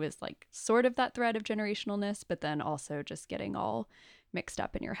memories, it was like sort of that thread of generationalness, but then also just getting all mixed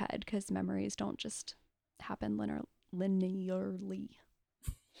up in your head because memories don't just happen linearly.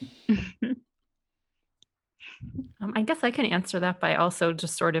 I guess I can answer that by also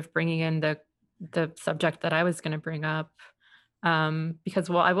just sort of bringing in the subject that I was going to bring up, because,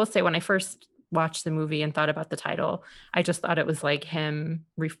 well, I will say when I first watched the movie and thought about the title, I just thought it was like him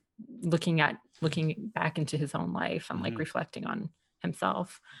looking back into his own life and like reflecting on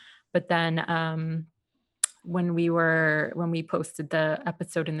himself. But then when we posted the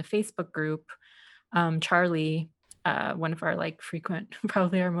episode in the Facebook group, Charlie, one of our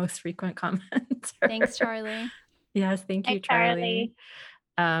probably our most frequent comments. Thanks, Charlie. Yes, thank you, Charlie.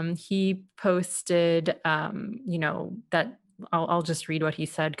 He posted, that I'll just read what he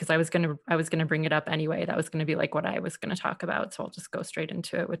said, because I was gonna bring it up anyway. That was gonna be like what I was gonna talk about, so I'll just go straight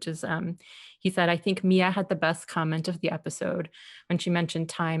into it. Which is, he said, I think Mia had the best comment of the episode when she mentioned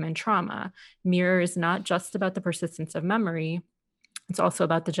time and trauma. Mirror is not just about the persistence of memory. It's also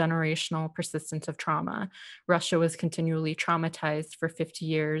about the generational persistence of trauma. Russia was continually traumatized for 50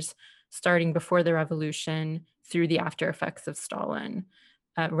 years, starting before the revolution through the after effects of Stalin.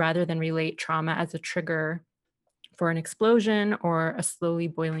 Rather than relate trauma as a trigger for an explosion or a slowly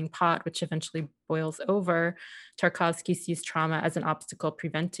boiling pot, which eventually boils over, Tarkovsky sees trauma as an obstacle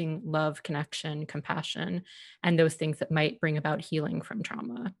preventing love, connection, compassion, and those things that might bring about healing from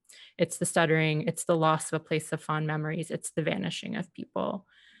trauma. It's the stuttering, it's the loss of a place of fond memories, it's the vanishing of people.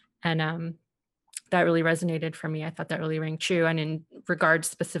 And that really resonated for me. I thought that really rang true. And in regards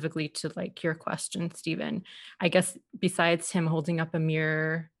specifically to like your question, Stephen, I guess besides him holding up a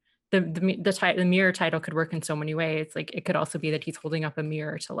mirror, the mirror title could work in so many ways. Like it could also be that he's holding up a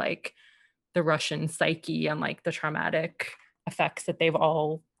mirror to like the Russian psyche and like the traumatic effects that they've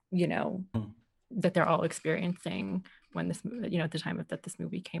all, that they're all experiencing when this, at the time that this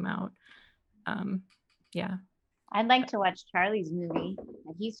movie came out. Yeah. I'd like to watch Charlie's movie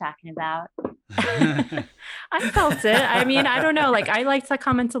that he's talking about. I felt it. I mean, I don't know. Like I liked that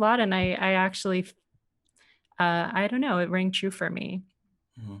comment a lot, and I actually, I don't know. It rang true for me.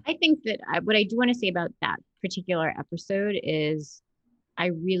 I think that what I do want to say about that particular episode is I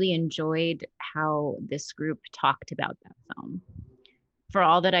really enjoyed how this group talked about that film. For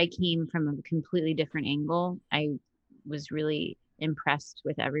all that I came from a completely different angle, I was really impressed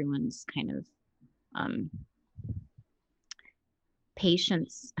with everyone's kind of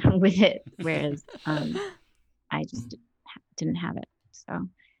patience with it, whereas I just didn't have it. So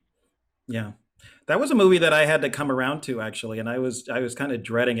yeah. That was a movie that I had to come around to, actually, and I was kind of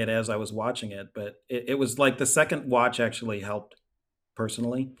dreading it as I was watching it, but it was like the second watch actually helped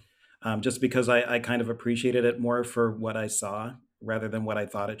personally, just because I kind of appreciated it more for what I saw rather than what I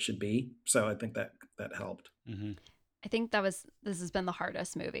thought it should be. So I think that helped. Mm-hmm. I think this has been the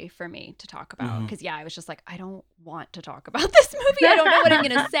hardest movie for me to talk about, because I was just like, I don't want to talk about this movie. I don't know what I'm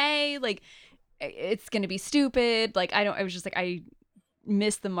gonna say. Like, it's gonna be stupid. Like, I was just like, I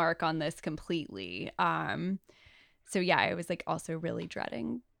missed the mark on this completely. So yeah, I was like also really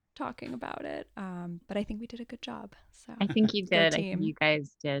dreading talking about it. But I think we did a good job. So I think you did. I think you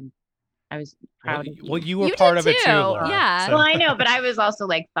guys did I was Well, proud of you. well, you were You part did of it too, too, Laura. yeah. So- Well, I know, but I was also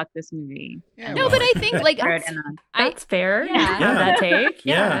like, fuck this movie. Yeah, And No, well. but I think like third That's, and that's fair. You Yeah. can have that take.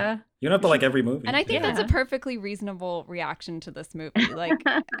 Yeah. Yeah. You don't have to like every movie. and I think that's a Yeah. perfectly reasonable reaction to this movie. Like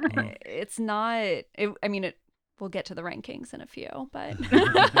it's not I mean we'll get to the rankings in a few, but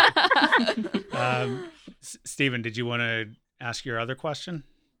Stephen, did you want to ask your other question?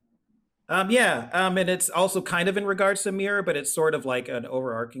 And it's also kind of in regards to Mirror, but it's sort of like an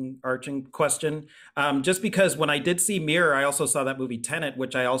arching question. Just because when I did see Mirror, I also saw that movie Tenet,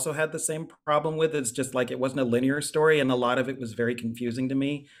 which I also had the same problem with. It's just like it wasn't a linear story, and a lot of it was very confusing to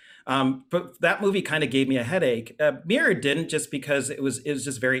me. But that movie kind of gave me a headache. Mirror didn't, just because it was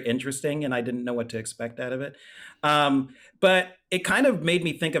just very interesting, and I didn't know what to expect out of it. But it kind of made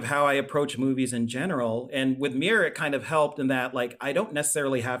me think of how I approach movies in general. And with Mirror, it kind of helped in that, like, I don't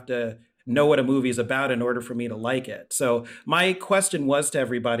necessarily have to know what a movie is about in order for me to like it. So my question was to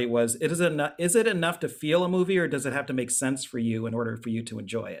everybody was, is it enough to feel a movie, or does it have to make sense for you in order for you to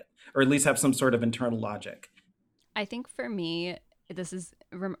enjoy it, or at least have some sort of internal logic? I think for me this is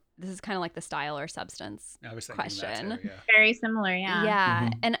kind of like the style or substance I was thinking question. that too, yeah. Very similar, yeah. Yeah.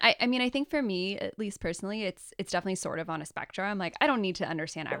 Mhm. And I mean, I think for me, at least personally, it's definitely sort of on a spectrum. Like, I don't need to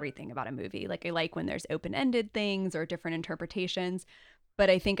understand everything about a movie. Like, I like when there's open-ended things or different interpretations, but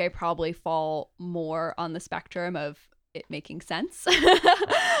I think I probably fall more on the spectrum of it making sense.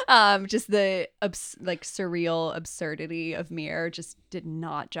 Just the like surreal absurdity of Mirror just did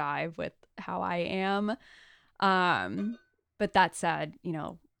not jive with how I am. But that said,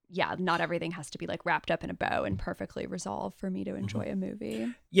 yeah, not everything has to be like wrapped up in a bow and perfectly resolved for me to enjoy a movie.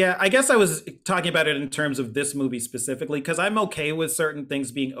 Yeah, I guess I was talking about it in terms of this movie specifically, because I'm okay with certain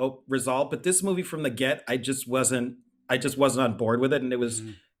things being resolved, but this movie from the get, I just wasn't on board with it, and it was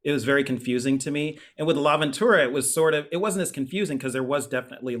very confusing to me. And with La Ventura, it wasn't as confusing because there was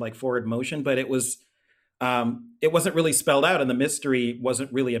definitely like forward motion, but it wasn't really spelled out, and the mystery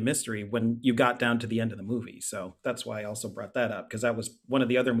wasn't really a mystery when you got down to the end of the movie. So that's why I also brought that up, because that was one of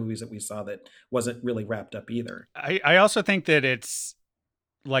the other movies that we saw that wasn't really wrapped up either. I also think that it's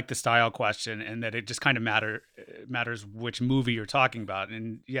like the style question, and that it just kind of matters which movie you're talking about.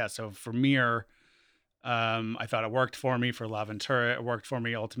 And yeah, so for Mirror, I thought it worked for me. For La Ventura, it worked for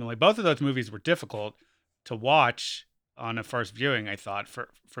me ultimately. Both of those movies were difficult to watch on a first viewing, I thought,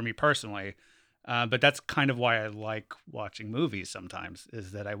 for me personally. But that's kind of why I like watching movies sometimes,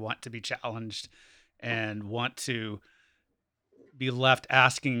 is that I want to be challenged and want to be left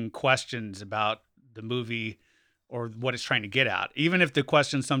asking questions about the movie or what it's trying to get at. Even if the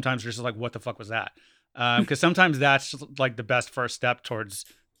questions sometimes are just like, what the fuck was that? Because sometimes that's like the best first step towards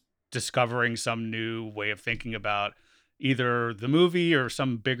discovering some new way of thinking about either the movie or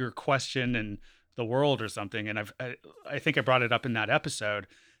some bigger question in the world or something. And I think I brought it up in that episode.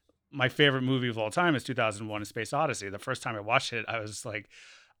 My favorite movie of all time is 2001: A Space Odyssey. The first time I watched it, I was like,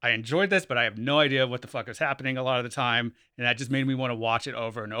 I enjoyed this, but I have no idea what the fuck is happening a lot of the time. And that just made me want to watch it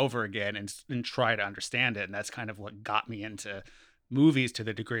over and over again and try to understand it. And that's kind of what got me into movies to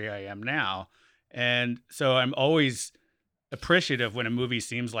the degree I am now. And so I'm always appreciative when a movie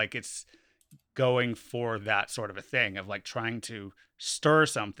seems like it's going for that sort of a thing of like trying to stir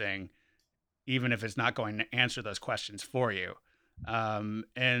something, even if it's not going to answer those questions for you.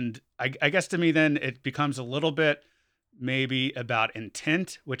 And I guess to me, then it becomes a little bit maybe about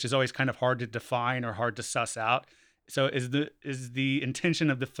intent, which is always kind of hard to define or hard to suss out. So is the intention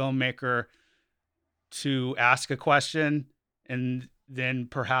of the filmmaker to ask a question and then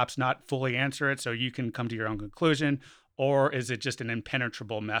perhaps not fully answer it so you can come to your own conclusion? Or is it just an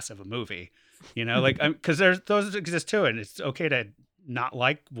impenetrable mess of a movie? Like, because those exist too. And it's okay to not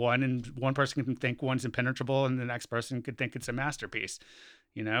like one, and one person can think one's impenetrable and the next person could think it's a masterpiece,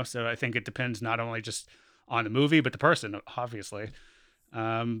 So I think it depends not only just on the movie, but the person, obviously.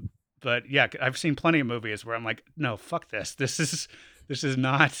 But yeah, I've seen plenty of movies where I'm like, no, fuck this. This is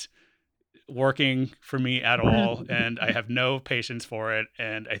not working for me at all. And I have no patience for it.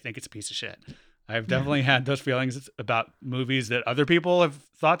 And I think it's a piece of shit. I've definitely had those feelings about movies that other people have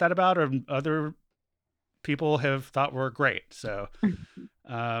thought that about, or other people have thought were great. So,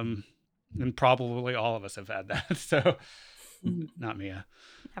 and probably all of us have had that. So not Mia.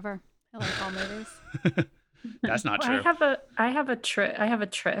 Never. I like all movies. That's not Well, true. I have a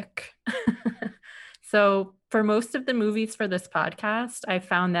trick. So for most of the movies for this podcast, I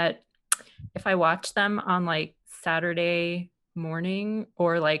found that if I watch them on like Saturday morning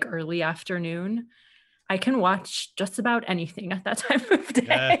or like early afternoon, I can watch just about anything at that time of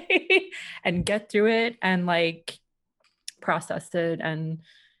day and get through it and like process it and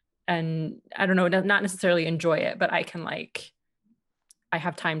I don't know, not necessarily enjoy it, but I can like I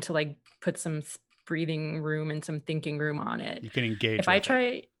have time to like put some breathing room and some thinking room on it. You can engage If I with it.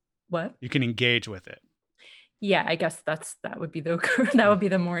 try what? You can engage with it. Yeah, I guess that would be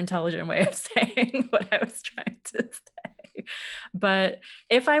the more intelligent way of saying what I was trying to say. But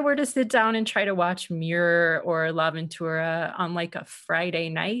if I were to sit down and try to watch Mirror or La Ventura on like a Friday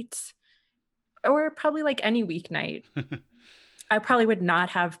night, or probably like any weeknight, I probably would not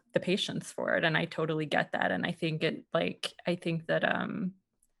have the patience for it. And I totally get that. And I think that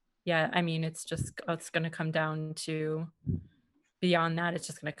yeah, I mean, it's going to come down to, beyond that, it's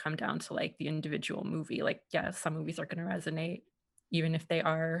just going to come down to like the individual movie. Like, yeah, some movies are going to resonate, even if they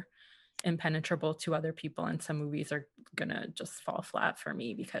are impenetrable to other people. And some movies are going to just fall flat for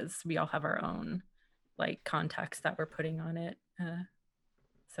me because we all have our own like context that we're putting on it.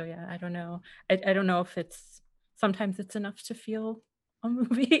 So yeah, I don't know. I don't know if sometimes it's enough to feel a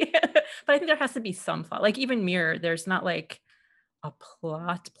movie, but I think there has to be some plot. Like even Mirror, there's not like a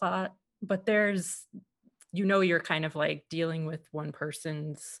plot, but there's, you're kind of like dealing with one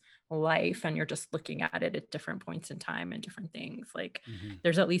person's life and you're just looking at it at different points in time and different things. Like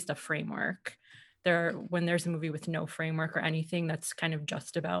there's at least a framework. When there's a movie with no framework or anything, that's kind of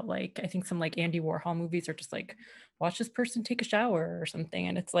just about like, I think some like Andy Warhol movies are just like, watch this person take a shower or something.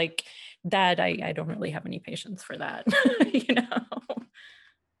 And it's like that, I don't really have any patience for that,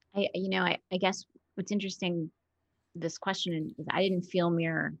 I guess what's interesting, this question is I didn't feel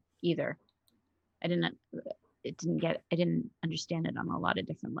Mirror either. I didn't understand it on a lot of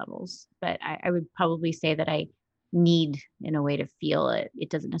different levels, but I would probably say that I need in a way to feel it. It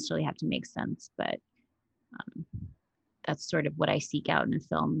doesn't necessarily have to make sense, but that's sort of what I seek out in a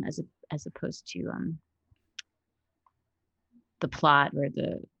film as opposed to the plot or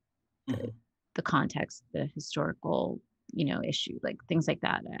the context, the historical, issue, like things like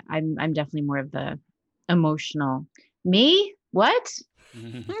that. I'm definitely more of the emotional. Me? What?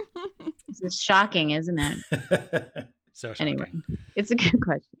 This is shocking, isn't it? So shocking. Anyway, it's a good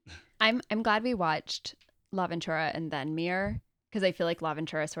question. I'm glad we watched La Ventura and then Mirror, because I feel like La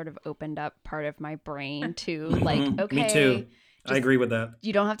Ventura sort of opened up part of my brain to like, okay. Me too. I agree with that.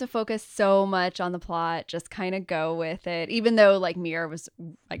 You don't have to focus so much on the plot, just kind of go with it. Even though like Mirror was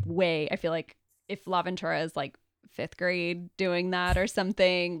like I feel like if La Ventura is like 5th grade doing that or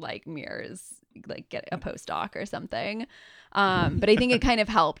something, like Mirror is like get a postdoc or something. But I think it kind of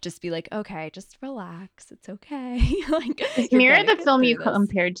helped just be like, okay, just relax. It's okay. Like is Mirror the film you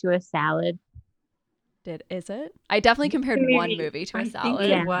compared to a salad? Is it? I definitely compared one movie to a salad.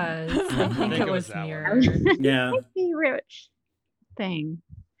 It was. I think it was Mirror. Yeah. My favorite thing.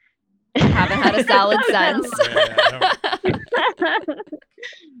 Haven't had a salad since.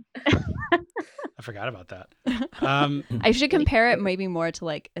 I forgot about that. I should compare it maybe more to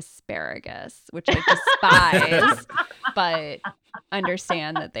like asparagus, which I despise, but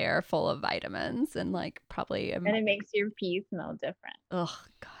understand that they are full of vitamins and like probably. And it makes your pee smell different. Oh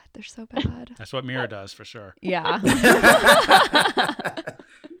God, they're so bad. That's what Mirror does for sure. Yeah.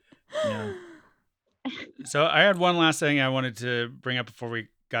 Yeah. So I had one last thing I wanted to bring up before we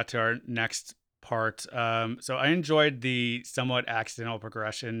got to our next part. So I enjoyed the somewhat accidental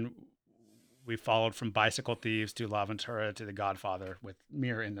progression we followed from Bicycle Thieves to La Ventura to The Godfather, with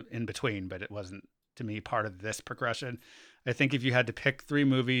Mirror in between, but it wasn't, to me, part of this progression. I think if you had to pick 3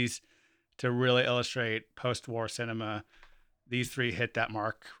 movies to really illustrate post-war cinema, these 3 hit that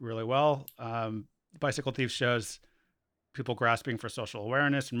mark really well. Bicycle Thieves shows people grasping for social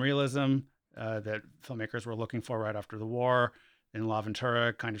awareness and realism that filmmakers were looking for right after the war. And La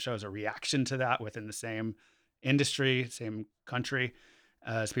Ventura kind of shows a reaction to that within the same industry, same country,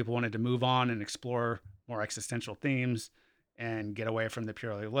 as people wanted to move on and explore more existential themes and get away from the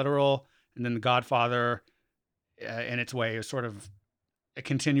purely literal. And then The Godfather, in its way, is sort of a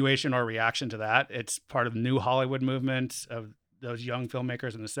continuation or reaction to that. It's part of the new Hollywood movement of those young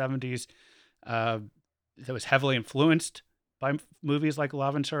filmmakers in the 70s that was heavily influenced by movies like La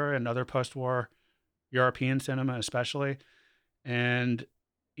Ventura and other post-war European cinema especially. And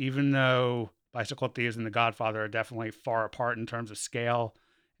even though Bicycle Thieves and The Godfather are definitely far apart in terms of scale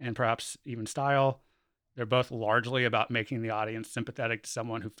and perhaps even style, they're both largely about making the audience sympathetic to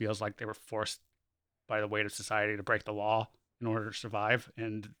someone who feels like they were forced by the weight of society to break the law in order to survive.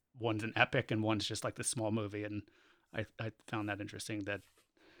 And one's an epic and one's just like this small movie. And I found that interesting that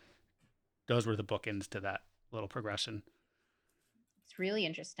those were the bookends to that little progression. It's really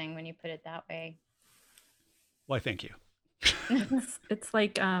interesting when you put it that way. Why, thank you. It's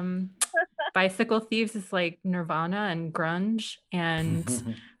like Bicycle Thieves is like Nirvana and grunge,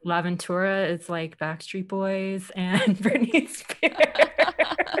 and La Ventura is like Backstreet Boys and Britney Spears.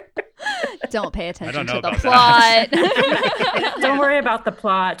 Don't pay attention know to the about plot. Don't worry about the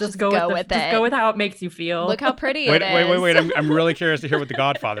plot. Just go with it. Just go with how it makes you feel. Look how pretty Wait, it is. wait. I'm really curious to hear what The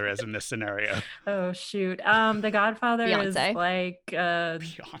Godfather is in this scenario. Oh shoot. The Godfather is Beyonce. like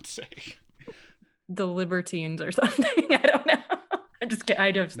Beyonce. the Libertines or something. I don't know. I'm just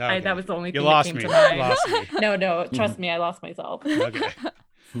kidding. Okay. That was the only thing You lost that me. came to mind. You lost me. No, trust me, I lost myself. Okay.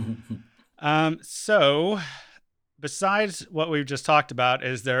 So besides what we've just talked about,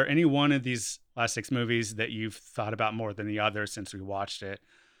 is there any one of these last 6 movies that you've thought about more than the other since we watched it?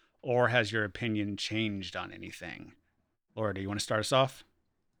 Or has your opinion changed on anything? Laura, do you want to start us off?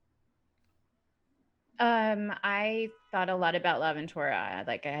 I thought a lot about La Ventura,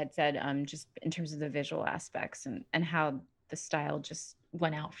 like I had said, just in terms of the visual aspects and how the style just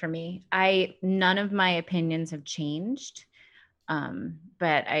went out for me. None of my opinions have changed,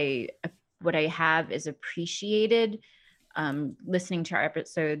 but what I have is appreciated listening to our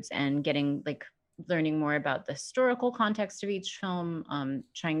episodes and getting learning more about the historical context of each film,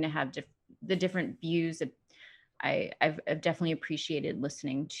 trying to have the different views. I've definitely appreciated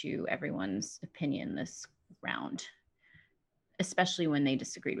listening to everyone's opinion this round, especially when they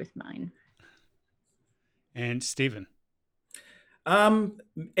disagreed with mine. And Stephen? I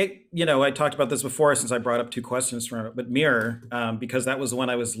talked about this before since I brought up 2 questions from it, but Mirror, because that was the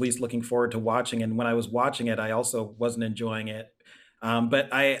one I was least looking forward to watching. And when I was watching it, I also wasn't enjoying it.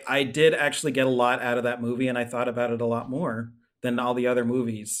 But I did actually get a lot out of that movie, and I thought about it a lot more than all the other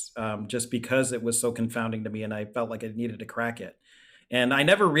movies, just because it was so confounding to me and I felt like I needed to crack it. And I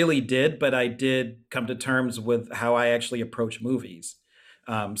never really did, but I did come to terms with how I actually approach movies.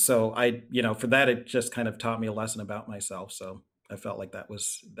 So for that, it just kind of taught me a lesson about myself. So I felt like that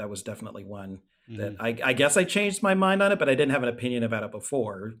was definitely one that I guess I changed my mind on it, but I didn't have an opinion about it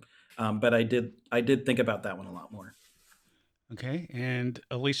before. But I did think about that one a lot more. Okay. And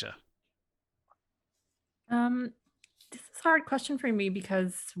Alicia? This is a hard question for me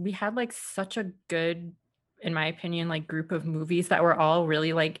because we had such a good, in my opinion, group of movies that were all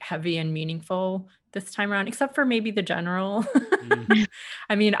really heavy and meaningful this time around, except for maybe The General.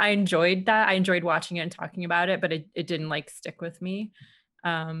 I mean, I enjoyed that. I enjoyed watching it and talking about it, but it didn't stick with me.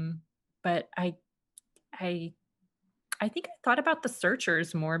 But I think I thought about The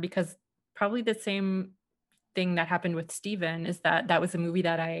Searchers more because probably the same thing that happened with Steven is that was a movie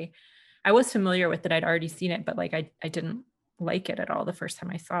that I was familiar with, that I'd already seen it, but I didn't like it at all the first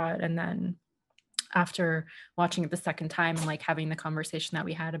time I saw it. And then after watching it the second time and having the conversation that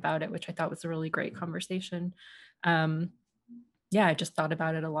we had about it, which I thought was a really great conversation. I just thought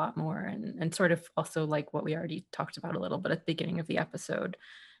about it a lot more and sort of also what we already talked about a little bit at the beginning of the episode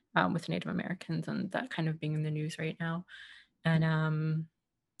with Native Americans and that kind of being in the news right now. And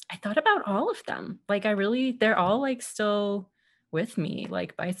I thought about all of them. They're all still with me.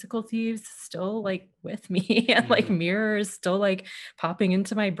 Bicycle Thieves still with me, and Mirror is still popping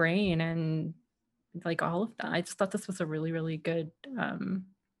into my brain, and all of them. I just thought this was a really, really good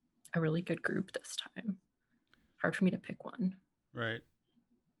group this time. Hard for me to pick one. Right.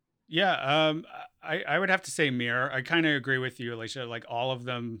 Yeah. I would have to say Mirror. I kind of agree with you, Alicia. All of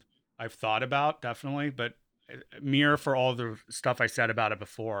them I've thought about, definitely, but Mirror for all the stuff I said about it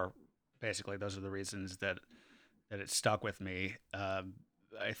before. Basically, those are the reasons that it stuck with me. I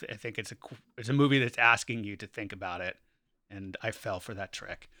think it's a movie that's asking you to think about it, and I fell for that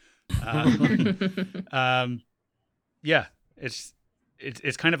trick. Yeah, it's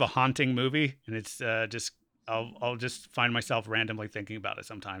kind of a haunting movie, and it's just I'll just find myself randomly thinking about it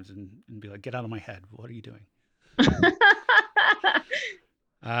sometimes and be like, get out of my head. What are you doing?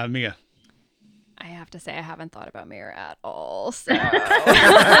 Mia? I have to say I haven't thought about Mirror at all. So High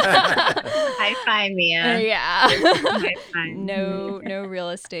five, Mia. Yeah. High five. No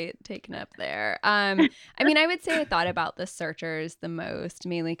real estate taken up there. I mean, I would say I thought about The Searchers the most,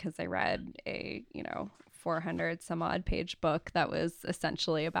 mainly because I read a 400 some odd page book that was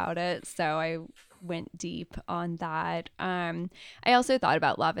essentially about it. So I went deep on that. I also thought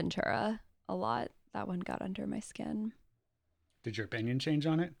about La Ventura a lot. That one got under my skin. Did your opinion change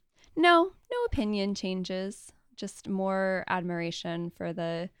on it? No opinion changes. Just more admiration for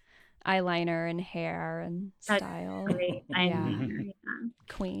the eyeliner and hair and style. Great.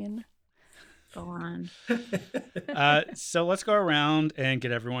 Queen. Go on. So let's go around and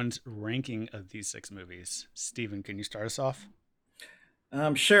get everyone's ranking of these 6 movies. Stephen, can you start us off?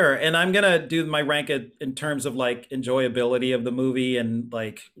 Sure. And I'm going to do my rank in terms of enjoyability of the movie and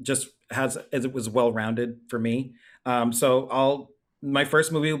just as it was well-rounded for me. My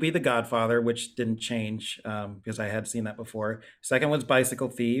first movie will be The Godfather, which didn't change because I had seen that before. Second was Bicycle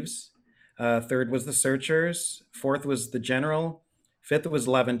Thieves. Third was The Searchers. Fourth was The General. fifth was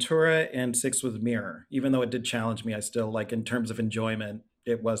L'Avventura, and sixth was Mirror. Even though it did challenge me, I still like in terms of enjoyment,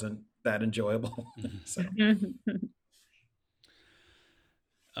 it wasn't that enjoyable. So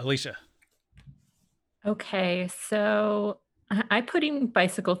Alicia. Okay, so I putting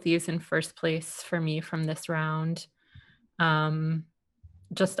Bicycle Thieves in first place for me from this round. I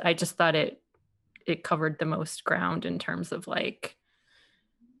just thought it covered the most ground in terms of like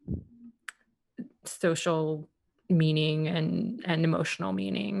social meaning and emotional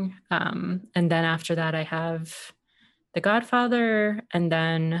meaning. And then after that, I have The Godfather, and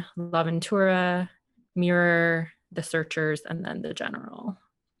then L'Avventura, Mirror, The Searchers, and then The General.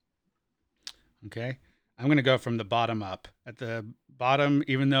 Okay. I'm going to go from the bottom up. At the bottom,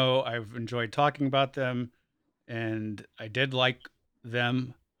 even though I've enjoyed talking about them and I did like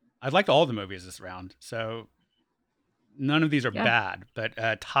them, I liked all the movies this round. So none of these are Yeah. bad,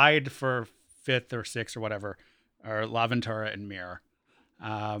 but tied for fifth or sixth or whatever are L'Avventura and Mirror.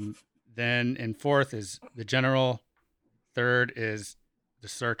 Then in fourth is The General. Third is The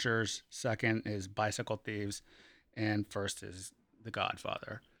Searchers. Second is Bicycle Thieves. And first is The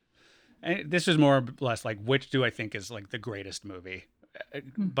Godfather. And this is more or less like, which do I think is like the greatest movie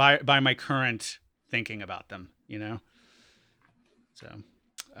by my current thinking about them, you know? So,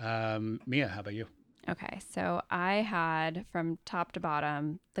 Mia, how about you? Okay, so I had from top to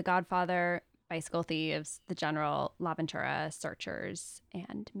bottom The Godfather, Bicycle Thieves, The General, L'Avventura, Searchers,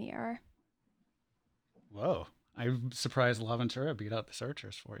 and Mirror. Whoa. I'm surprised L'Avventura beat out The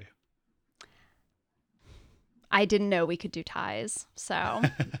Searchers for you. I didn't know we could do ties, so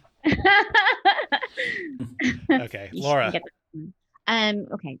Okay, You should Laura. get that.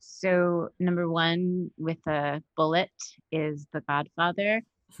 Okay, so number one with a bullet is The Godfather.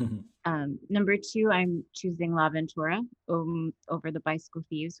 Number two, I'm choosing L'Avventura over the Bicycle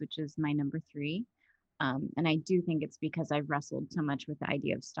Thieves, which is my number three. And I do think it's because I've wrestled so much with the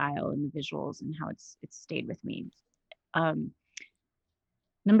idea of style and the visuals and how it's stayed with me.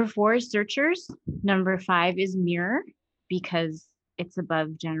 Number four is Searchers. Number five is Mirror, because it's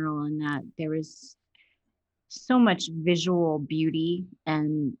above General in that there is so much visual beauty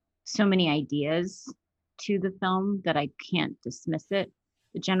and so many ideas to the film that I can't dismiss it.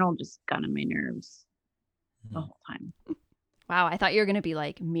 The General just got on my nerves the whole time. wow, I thought you were going to be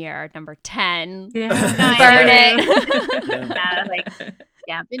like Mirror, number 10. Yeah. Burn it.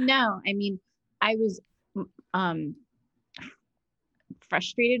 Yeah, but no, I mean, I was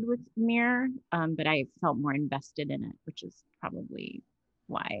frustrated with Mirror, but I felt more invested in it, which is probably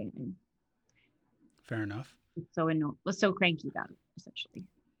why I Fair enough. was so cranky about it, essentially.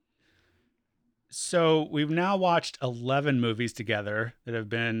 So we've now watched 11 movies together that have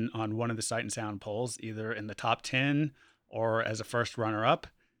been on one of the Sight and Sound polls, either in the top 10 or as a first runner-up.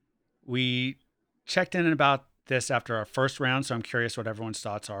 We checked in about this after our first round, so I'm curious what everyone's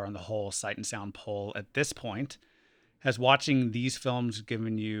thoughts are on the whole Sight and Sound poll at this point. Has watching these films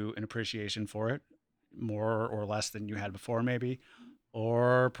given you an appreciation for it, more or less than you had before, maybe?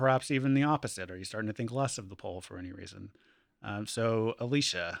 Or perhaps even the opposite? Are you starting to think less of the poll for any reason? So,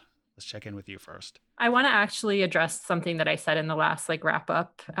 Alicia, let's check in with you first. I want to actually address something that I said in the last like wrap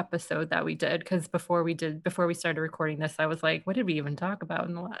up episode that we did, because before we started recording this, I was like, what did we even talk about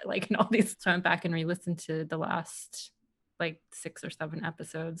in the like and all these? So I went back and re-listened to the last like 6 or 7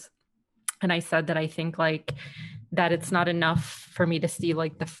 episodes, and I said that I think like that it's not enough for me to see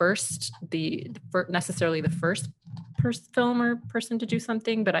like necessarily the first film or person to do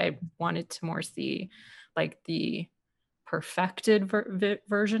something, but I wanted to more see like the perfected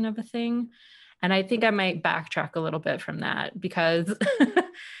version of a thing. And I think I might backtrack a little bit from that, because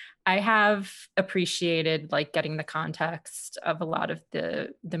I have appreciated like getting the context of a lot of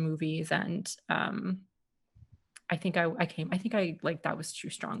the movies, and I think I like that was too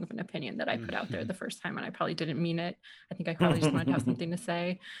strong of an opinion that I put out there the first time, and I probably didn't mean it. I think I probably just wanted to have something to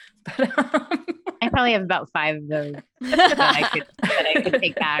say. But I probably have about 5 of those that I could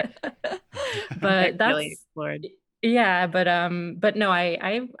take back. But that's really explored. Yeah, but no,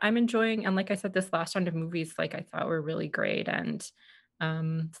 I'm enjoying, and like I said, this last round of movies, like I thought were really great, and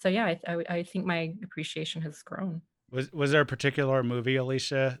so yeah, I think my appreciation has grown. Was there a particular movie,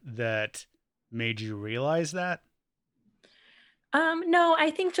 Alicia, that made you realize that? No, I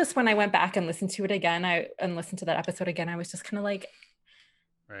think just when I went back and listened to it again, and listened to that episode again, I was just kind of like,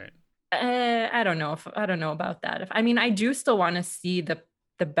 Right. I don't know about that. I mean, I do still want to see the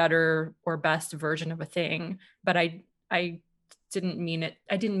better or best version of a thing, but I didn't mean it.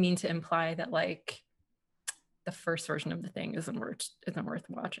 I didn't mean to imply that like the first version of the thing isn't worth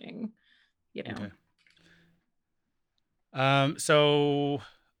watching, you know. Okay. So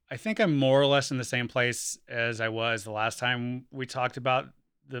I think I'm more or less in the same place as I was the last time we talked about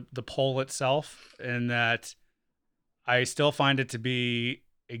the poll itself, in that I still find it to be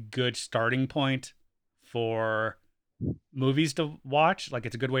a good starting point for movies to watch. Like,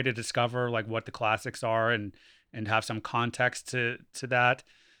 it's a good way to discover like what the classics are, and have some context to that.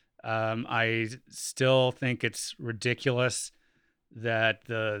 I still think it's ridiculous that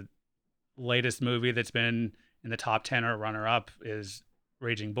the latest movie that's been in the top 10 or runner up is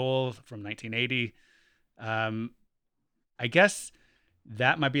Raging Bull from 1980. I guess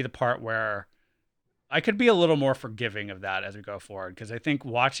that might be the part where I could be a little more forgiving of that as we go forward, because I think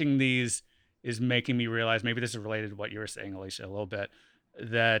watching these is making me realize, maybe this is related to what you were saying, Alicia, a little bit,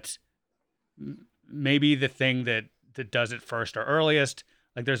 that maybe the thing that does it first or earliest,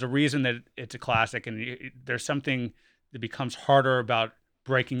 like, there's a reason that it's a classic, and there's something that becomes harder about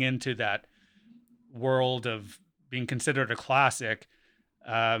breaking into that world of being considered a classic,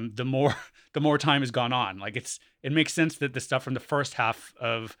 the more the more time has gone on. Like, it makes sense that the stuff from the first half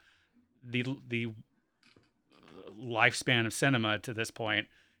of the lifespan of cinema to this point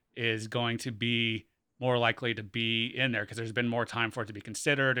is going to be more likely to be in there, because there's been more time for it to be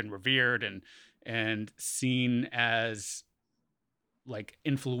considered and revered and seen as like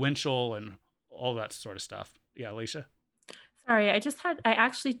influential and all that sort of stuff. Yeah, Alicia. Sorry, I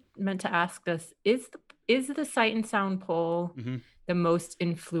actually meant to ask this. Is the Sight and Sound poll Mm-hmm. the most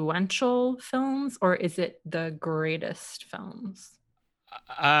influential films, or is it the greatest films?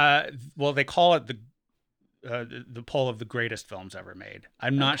 Well, they call it the poll of the greatest films ever made.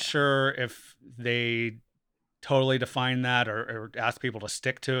 I'm not Okay. sure if they totally define that, or ask people to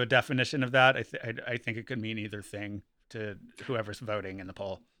stick to a definition of that. I think it could mean either thing to whoever's voting in the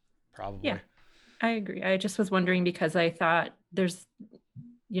poll, probably. Yeah, I agree. I just was wondering because I thought there's,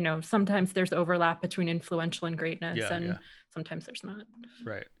 sometimes there's overlap between influential and greatness, Yeah, and yeah. sometimes there's not.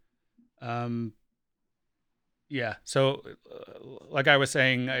 Right. Yeah. So, like I was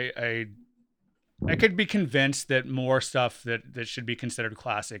saying, I could be convinced that more stuff that should be considered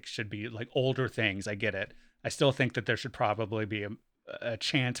classic should be like older things. I get it. I still think that there should probably be a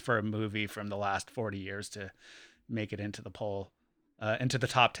chance for a movie from the last 40 years to make it into the poll, into the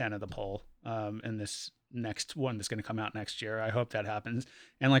top 10 of the poll, in this next one that's going to come out next year. I hope that happens.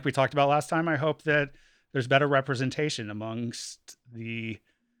 And like we talked about last time, I hope that there's better representation amongst the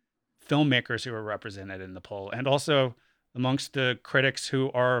filmmakers who are represented in the poll, and also amongst the critics who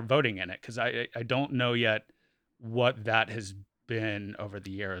are voting in it, because I don't know yet what that has been over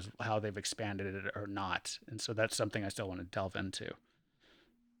the years, how they've expanded it or not. And so that's something I still want to delve into.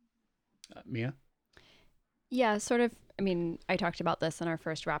 Mia? Yeah, sort of. I mean, I talked about this in our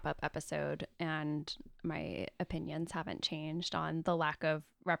first wrap up episode, and my opinions haven't changed on the lack of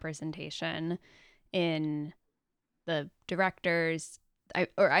representation in the directors.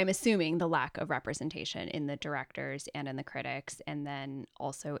 I'm assuming the lack of representation in the directors and in the critics, and then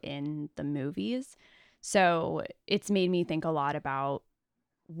also in the movies. So it's made me think a lot about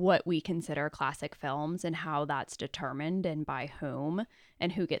what we consider classic films and how that's determined and by whom,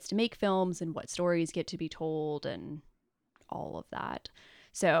 and who gets to make films and what stories get to be told and all of that.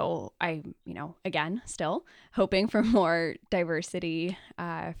 So I, again, still hoping for more diversity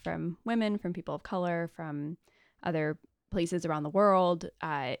from women, from people of color, from other places around the world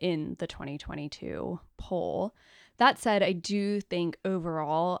in the 2022 poll. That said, I do think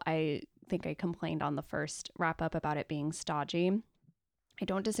overall, I think I complained on the first wrap up about it being stodgy. I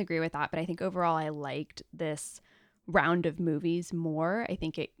don't disagree with that, but I think overall I liked this round of movies more. I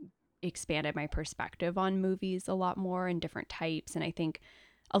think it expanded my perspective on movies a lot more and different types. And I think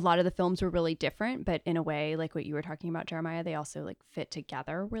a lot of the films were really different, but in a way, like what you were talking about, Jeremiah, they also like fit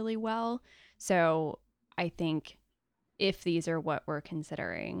together really well. So I think if these are what we're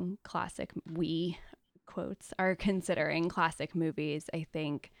considering classic, we quotes are considering classic movies, I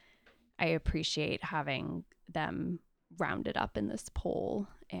think I appreciate having them rounded up in this poll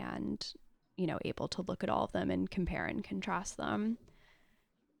and, able to look at all of them and compare and contrast them.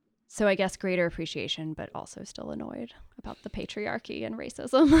 So I guess greater appreciation, but also still annoyed about the patriarchy and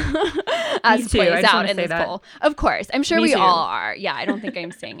racism as too. plays out in this that. poll. Of course. I'm sure Me we too. all are. Yeah, I don't think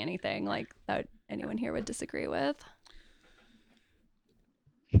I'm saying anything like that anyone here would disagree with.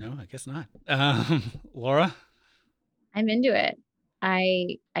 No, I guess not. Laura? I'm into it.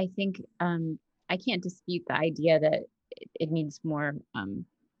 I think I can't dispute the idea that it needs more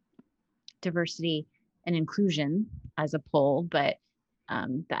diversity and inclusion as a poll, but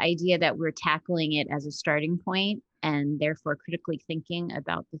the idea that we're tackling it as a starting point and therefore critically thinking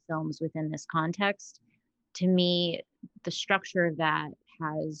about the films within this context, to me, the structure of that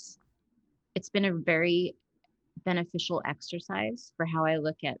it's been a very beneficial exercise for how I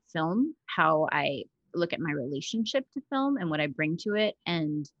look at film, how I look at my relationship to film and what I bring to it.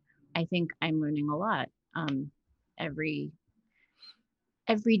 And I think I'm learning a lot every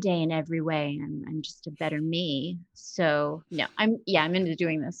every day in every way. I'm just a better me. So no, I'm into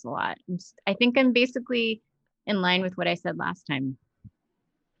doing this a lot. I think I'm basically in line with what I said last time.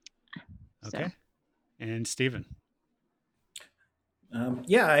 So. Okay. And Stephen.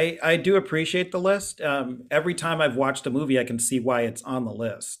 Yeah, I do appreciate the list. Every time I've watched a movie, I can see why it's on the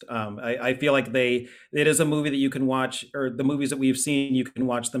list. I feel like it is a movie that you can watch, or the movies that we've seen, you can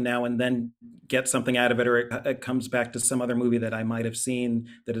watch them now and then get something out of it, or it comes back to some other movie that I might have seen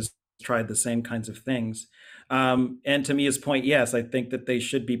that has tried the same kinds of things. And to Mia's point, yes, I think that they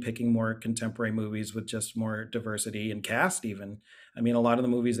should be picking more contemporary movies with just more diversity and cast even. I mean, a lot of the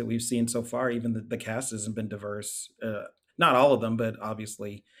movies that we've seen so far, even the cast hasn't been diverse. Not all of them, but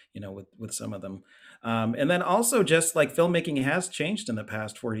obviously, with some of them. And then also just like filmmaking has changed in the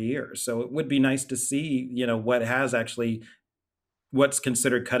past 40 years. So it would be nice to see, what's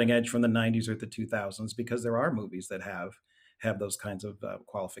considered cutting edge from the 90s or the 2000s, because there are movies that have those kinds of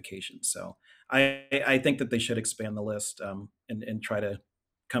qualifications. So I think that they should expand the list and try to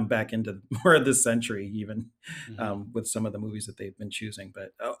come back into more of this century, even with some of the movies that they've been choosing.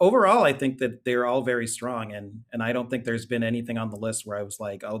 But overall, I think that they're all very strong. And I don't think there's been anything on the list where I was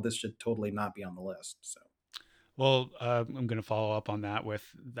like, oh, this should totally not be on the list. So. Well, I'm going to follow up on that with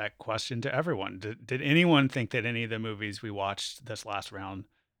that question to everyone. Did anyone think that any of the movies we watched this last round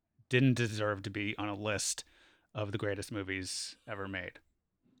didn't deserve to be on a list of the greatest movies ever made?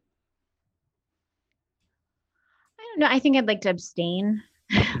 I don't know. I think I'd like to abstain.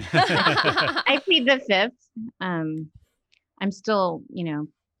 I plead the fifth. I'm still,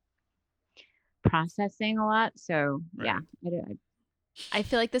 processing a lot. So Right. yeah, I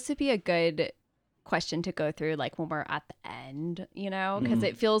feel like this would be a good question to go through, like when we're at the end, because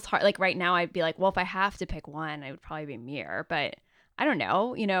it feels hard. Like right now, I'd be like, well, if I have to pick one, it would probably be Mir. But I don't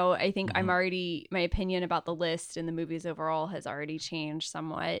know. I think my opinion about the list and the movies overall has already changed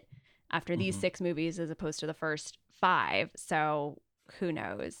somewhat after these 6 movies as opposed to the first 5. So who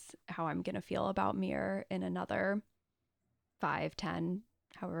knows how I'm going to feel about Mir in another 5, 10,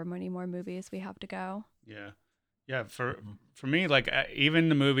 however many more movies we have to go. Yeah. Yeah. For me, like even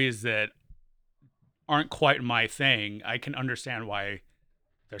the movies that aren't quite my thing, I can understand why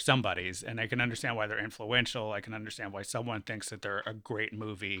they're somebody's, and I can understand why they're influential. I can understand why someone thinks that they're a great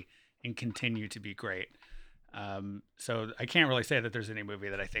movie and continue to be great. So I can't really say that there's any movie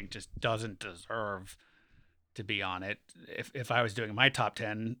that I think just doesn't deserve to be on it. If I was doing my top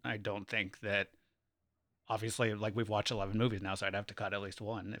 10, I don't think that, obviously, like we've watched 11 movies now, so I'd have to cut at least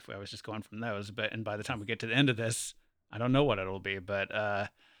one if I was just going from those. And by the time we get to the end of this, I don't know what it'll be. But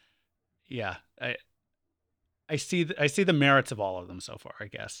yeah, I see the merits of all of them so far, I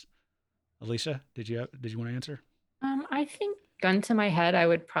guess. Alicia, did you want to answer? I think, gun to my head, I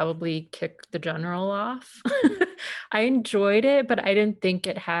would probably kick The General off. I enjoyed it, but I didn't think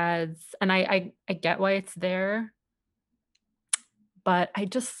it has, and I get why it's there. But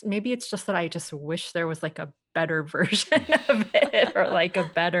maybe it's just that I just wish there was like a better version of it, or like a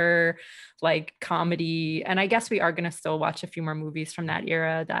better like comedy. And I guess we are going to still watch a few more movies from that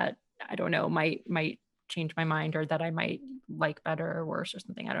era that I don't know, might change my mind, or that I might like better or worse or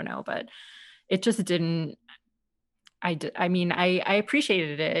something. I don't know, but it just didn't. I mean, I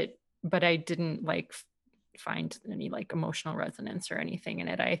appreciated it, but I didn't like find any like emotional resonance or anything in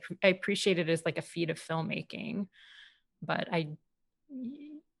it. I appreciated it as like a feat of filmmaking, but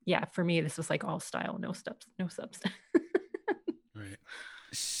for me, this was like all style, no substance. Right.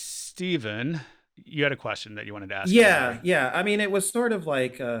 Stephen, you had a question that you wanted to ask. Yeah. I mean, it was sort of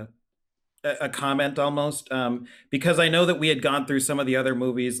like a comment almost, because I know that we had gone through some of the other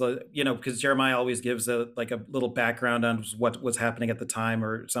movies, because Jeremiah always gives a little background on what was happening at the time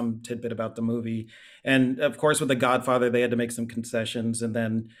or some tidbit about the movie. And of course, with The Godfather, they had to make some concessions, and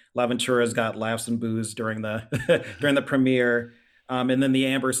then L'Aventura's got laughs and booze during the during the premiere. And then The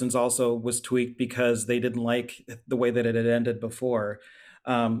Ambersons also was tweaked because they didn't like the way that it had ended before.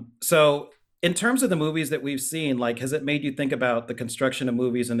 So in terms of the movies that we've seen, like, has it made you think about the construction of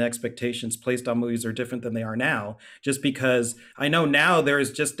movies and the expectations placed on movies are different than they are now? Just because I know now there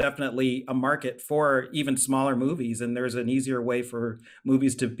is just definitely a market for even smaller movies, and there's an easier way for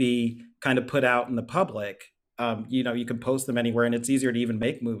movies to be kind of put out in the public. You can post them anywhere, and it's easier to even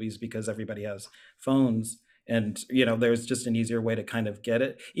make movies because everybody has phones. And, there's just an easier way to kind of get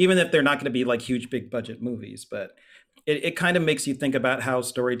it, even if they're not going to be like huge, big budget movies. But it kind of makes you think about how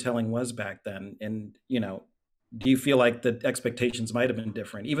storytelling was back then. And, do you feel like the expectations might have been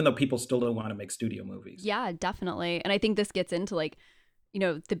different, even though people still don't want to make studio movies? Yeah, definitely. And I think this gets into like,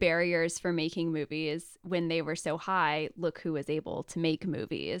 the barriers for making movies when they were so high. Look who was able to make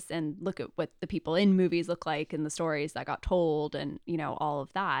movies, and look at what the people in movies look like and the stories that got told, and, all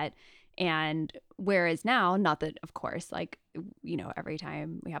of that. And whereas now, not that, of course, like, every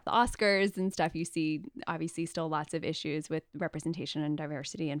time we have the Oscars and stuff, you see obviously still lots of issues with representation and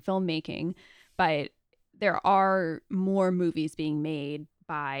diversity in filmmaking, but there are more movies being made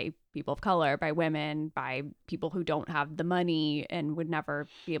by people of color, by women, by people who don't have the money and would never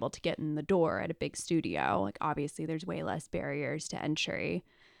be able to get in the door at a big studio. Like, obviously, there's way less barriers to entry.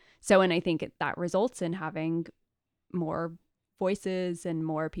 So, and I think that results in having more voices and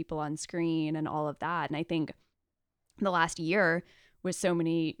more people on screen and all of that. And I think the last year, with so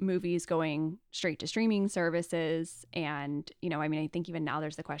many movies going straight to streaming services, and, I think even now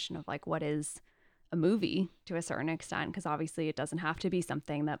there's the question of like, what is a movie to a certain extent, because obviously it doesn't have to be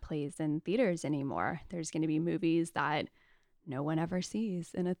something that plays in theaters anymore. There's going to be movies that no one ever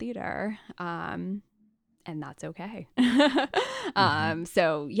sees in a theater, and that's okay.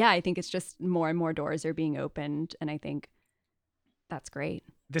 So yeah, I think it's just more and more doors are being opened, and I think that's great.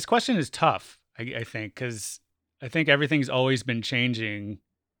 This question is tough, I think, because I think everything's always been changing,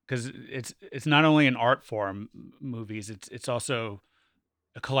 because it's not only an art form, movies, it's also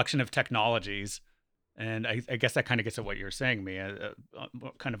a collection of technologies. And I guess that kind of gets at what you're saying, Mia,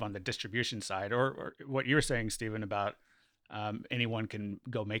 kind of on the distribution side, or what you're saying, Stephen, about anyone can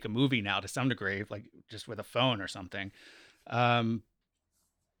go make a movie now to some degree, like just with a phone or something. I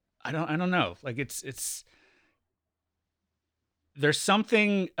don't know. Like it's there's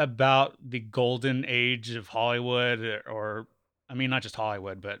something about the golden age of Hollywood, or I mean, not just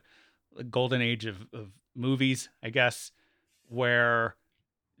Hollywood, but the golden age of movies, I guess, where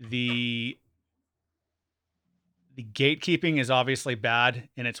the gatekeeping is obviously bad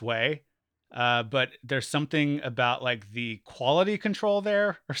in its way, but there's something about like the quality control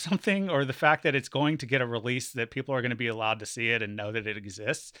there or something, or the fact that it's going to get a release that people are going to be allowed to see it and know that it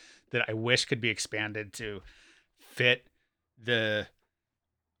exists, that I wish could be expanded to fit the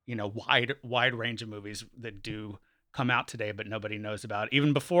wide range of movies that do come out today but nobody knows about,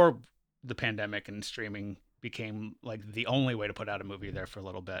 even before the pandemic and streaming became like the only way to put out a movie there for a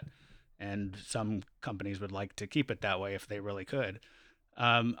little bit. And some companies would like to keep it that way if they really could.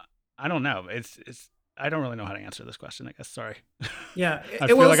 I don't know. I don't really know how to answer this question, I guess. Sorry. Yeah, I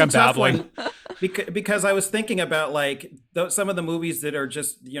feel like I'm babbling. Because I was thinking about like some of the movies that are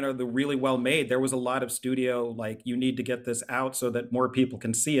just, the really well made. There was a lot of studio, like, you need to get this out so that more people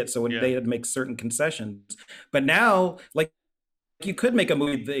can see it. So Yeah. they had to make certain concessions. But now, like, you could make a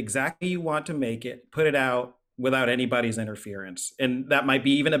movie the exactly you want to make it, put it out without anybody's interference. And that might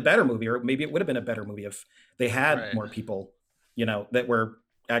be even a better movie, or maybe it would have been a better movie if they had Right. more people, that were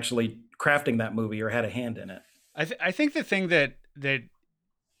actually crafting that movie or had a hand in it. I think the thing that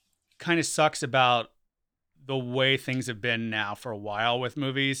kind of sucks about the way things have been now for a while with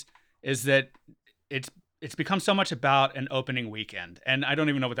movies is that it's become so much about an opening weekend, and I don't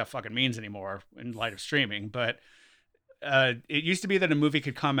even know what that fucking means anymore in light of streaming. But it used to be that a movie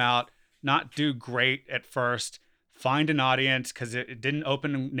could come out, not do great at first, find an audience, because it didn't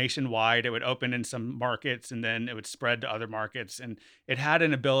open nationwide. It would open in some markets and then it would spread to other markets, and it had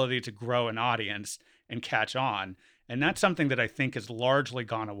an ability to grow an audience and catch on. And that's something that I think has largely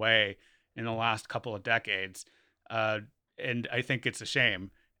gone away in the last couple of decades. And I think it's a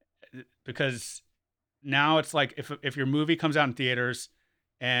shame, because now it's like if your movie comes out in theaters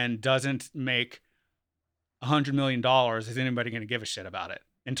and doesn't make $100 million, is anybody going to give a shit about it?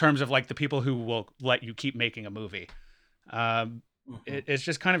 In terms of like the people who will let you keep making a movie. It's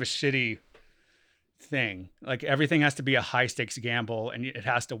just kind of a shitty thing. Like, everything has to be a high stakes gamble, and it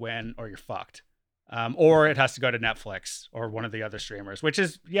has to win or you're fucked. Or it has to go to Netflix or one of the other streamers, which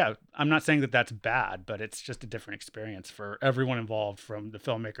is, yeah, I'm not saying that that's bad, but it's just a different experience for everyone involved, from the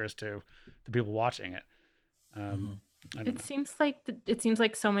filmmakers to the people watching it. I don't know. It seems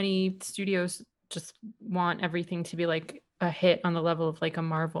like so many studios just want everything to be like a hit on the level of like a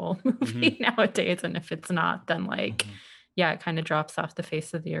Marvel movie nowadays, and if it's not, then like yeah, it kind of drops off the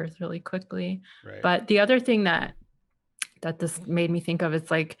face of the earth really quickly. Right. But the other thing that this made me think of is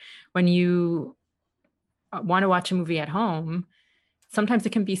like, when you want to watch a movie at home, sometimes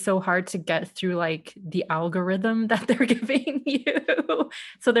it can be so hard to get through like the algorithm that they're giving you.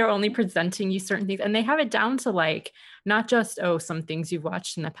 So they're only presenting you certain things, and they have it down to like not just, some things you've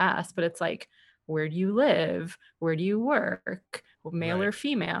watched in the past, but it's like, where do you live? Where do you work? Male Right. or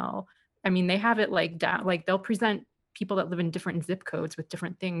female? I mean, they have it like down, like they'll present people that live in different zip codes with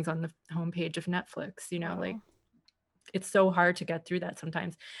different things on the homepage of Netflix, Wow. like it's so hard to get through that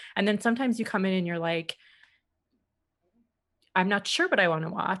sometimes. And then sometimes you come in and you're like, I'm not sure what I want to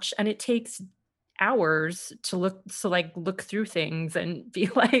watch, and it takes hours to look through things and be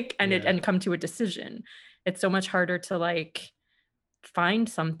like, and come to a decision. It's so much harder to like find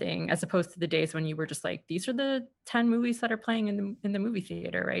something as opposed to the days when you were just like, these are the 10 movies that are playing in the movie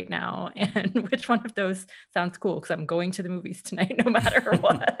theater right now, and which one of those sounds cool because I'm going to the movies tonight no matter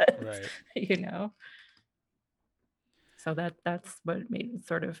what. Right. So that's what made it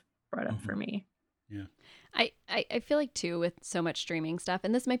sort of brought up for me. Yeah. I feel like too, with so much streaming stuff,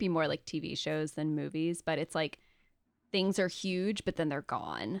 and this might be more like TV shows than movies, but it's like things are huge but then they're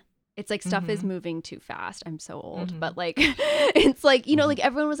gone. It's like stuff is moving too fast. I'm so old, but like it's like, you know, like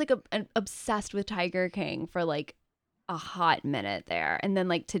everyone was like obsessed with Tiger King for like a hot minute there. And then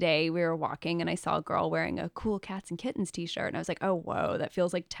like today we were walking and I saw a girl wearing a Cool Cats and Kittens t-shirt and I was like, oh, whoa, that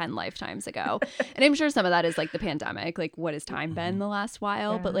feels like 10 lifetimes ago. And I'm sure some of that is like the pandemic, like what has time been the last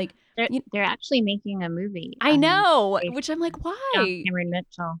while? But like they're actually making a movie. I know, which I'm like, why? Cameron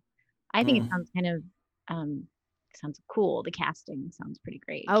Mitchell. I think it sounds kind of sounds cool. The casting sounds pretty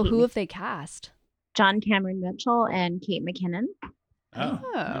great. Oh, who have they cast? John Cameron Mitchell and Kate McKinnon. Oh,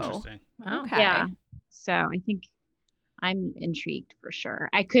 interesting. Okay. Yeah. So I think I'm intrigued for sure.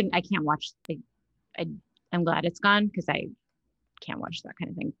 I can't watch. I'm glad it's gone because I can't watch that kind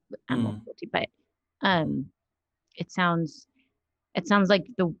of thing with animal cruelty. But it sounds like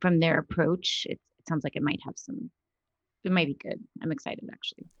from their approach, it sounds like it might have some. It might be good. I'm excited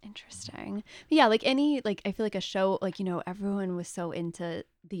actually. Interesting. But yeah, like any I feel like a show like, you know, everyone was so into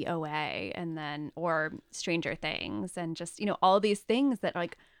the OA and then or Stranger Things and just, you know, all these things that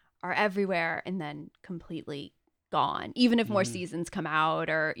like are everywhere and then completely gone, even if more seasons come out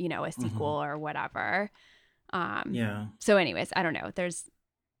or, you know, a sequel or whatever. So anyways, I don't know.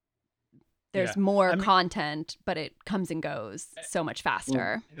 There's more content, but it comes and goes so much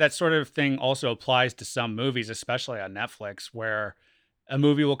faster. That sort of thing also applies to some movies, especially on Netflix, where a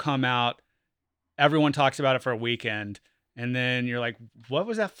movie will come out, everyone talks about it for a weekend, and then you're like, what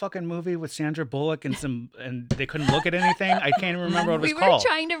was that fucking movie with Sandra Bullock and they couldn't look at anything? I can't even remember what it was called.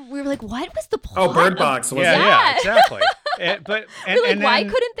 We were like, what was the plot? Oh, Bird Box. Yeah, exactly. And why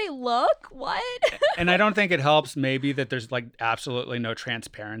couldn't they look? What? And I don't think it helps maybe that there's like absolutely no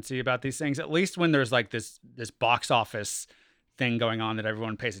transparency about these things. At least when there's like this box office thing going on that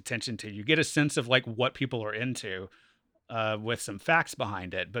everyone pays attention to, you get a sense of like what people are into with some facts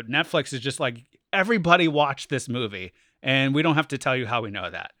behind it. But Netflix is just like, everybody watched this movie and we don't have to tell you how we know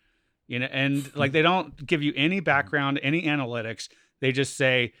that. You know, and like they don't give you any background, any analytics. They just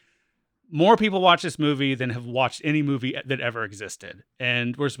say, more people watch this movie than have watched any movie that ever existed.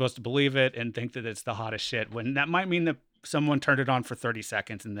 And we're supposed to believe it and think that it's the hottest shit, when that might mean that someone turned it on for 30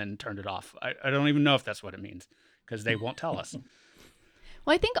 seconds and then turned it off. I don't even know if that's what it means because they won't tell us.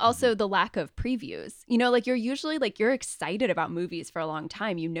 Well, I think also the lack of previews, you know, like you're usually like you're excited about movies for a long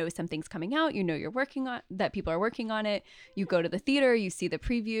time. You know, something's coming out, you know, you're working on that, people are working on it. You go to the theater, you see the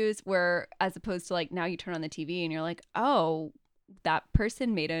previews, where as opposed to like now you turn on the TV and you're like, oh, that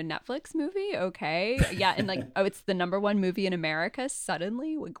person made a Netflix movie. Okay. Yeah. And like, oh, it's the #1 movie in America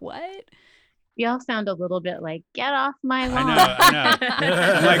suddenly. Like, what? You all sound a little bit like, get off my lawn. I know.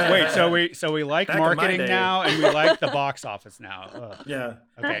 I'm like, wait, so we like Back in my marketing day. now and we like the box office now. Ugh. Yeah.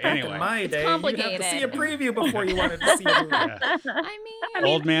 Okay, Back anyway. in my day, you have complicated. to see a preview before you wanted to see a movie. Yeah. I mean,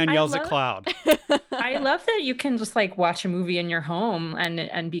 Old man I yells at love- cloud. I love that you can just like watch a movie in your home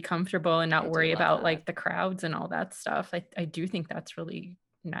and be comfortable and I not do worry love about that. like the crowds and all that stuff. I do think that's really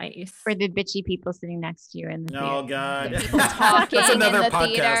nice. For the bitchy people sitting next to you in the Oh theater. God. people talking That's another in the podcast.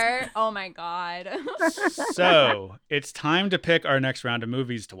 theater. Oh my God. So it's time to pick our next round of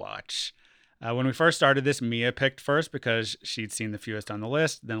movies to watch. When we first started this, Mia picked first because she'd seen the fewest on the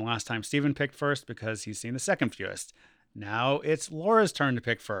list. Then last time Steven picked first because he's seen the second fewest. Now it's Laura's turn to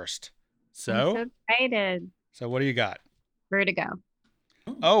pick first. I'm So so excited. what do you got? Vertigo.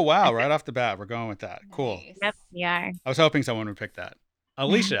 Oh, wow. Right off the bat, we're going with that. Cool. Nice. Yep, we are. I was hoping someone would pick that.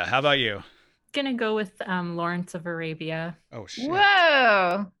 Alicia, how about you? Gonna go with Lawrence of Arabia. Oh, shit.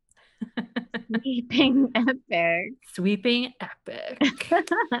 Whoa. Sweeping epic. Sweeping epic.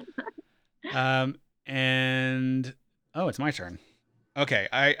 And oh, it's my turn. Okay,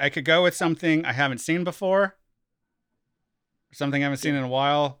 I could go with something I haven't seen before, something I haven't seen in a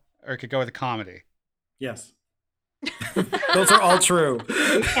while, or I could go with a comedy. Yes. Those are all true.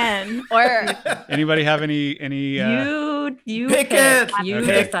 Ken. Or Anybody have any? You Pick it. You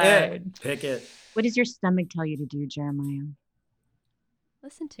Pick decide. it. Pick it. What does your stomach tell you to do, Jeremiah?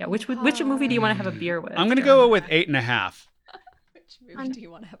 listen to Yeah, me. which movie do you want to have a beer with? I'm gonna go with 8.5. Which movie do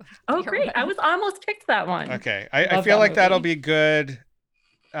you want to have? Oh, great. I was almost picked that one. Okay. I Love feel that like that'll movie. be good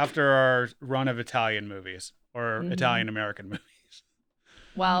after our run of Italian movies or Mhm. Italian American movies.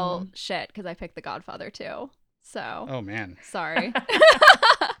 Well, shit, because I picked The Godfather too. So, Oh, man. sorry.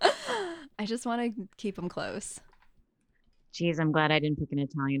 I just want to keep them close. Geez, I'm glad I didn't pick an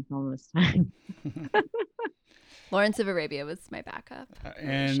Italian film this time. Lawrence of Arabia was my backup.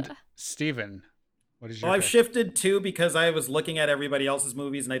 And Alicia. Steven, what is your Well, I've pick? shifted too because I was looking at everybody else's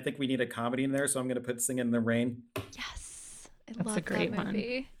movies, and I think we need a comedy in there, so I'm going to put Singing in the Rain. Yes. I That's a love great that one.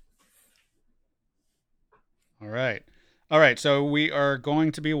 movie. All right. So we are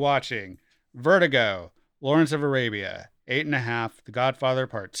going to be watching Vertigo, Lawrence of Arabia, 8.5, The Godfather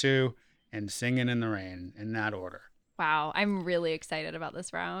Part 2, and Singing in the Rain in that order. Wow. I'm really excited about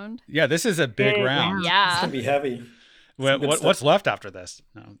this round. Yeah, this is a big Big round. round. It's Yeah. going to be heavy. What, good what- stuff. what's left after this?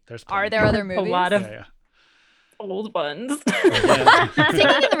 No, there's Are plenty. there other A movies? lot of Yeah. old ones. Yeah. Singing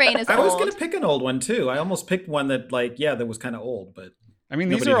in the Rain is I was old. going to pick an old one too. I almost picked one that, that was kind of old, but I mean,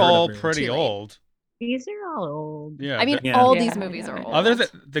 these Nobody are heard of all it. pretty Too late. old. These are all old. Yeah. I mean, the- Yeah. all Yeah, these movies yeah, are yeah. old. other than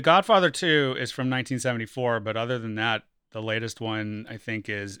The Godfather 2 is from 1974, but other than that, the latest one I think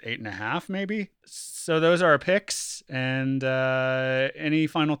is 8.5, maybe. So those are our picks. And any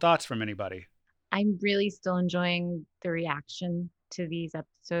final thoughts from anybody? I'm really still enjoying the reaction to these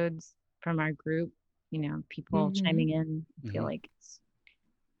episodes from our group. You know, people Mhm. chiming in. I feel Mhm. like it's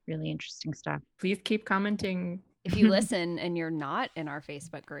really interesting stuff. Please keep commenting. If you listen and you're not in our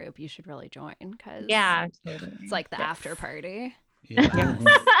Facebook group, you should really join because Yeah, totally. it's like the Yes. after party. Yeah.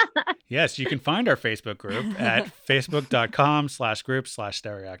 Yes, you can find our Facebook group at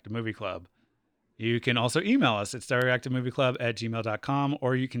facebook.com/group/stereoactive movie club. You can also email us at stereoactivemovieclub@gmail.com,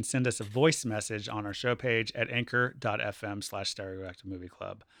 or you can send us a voice message on our show page at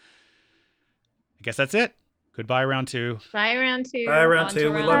anchor.fm/stereoactivemovieclub. I guess that's it. Goodbye, round 2. Bye, round 2. Bye, round On 2. to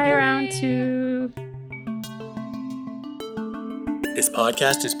We round love Bye, you. round 2. This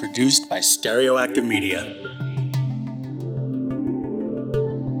podcast is produced by Stereoactive Media.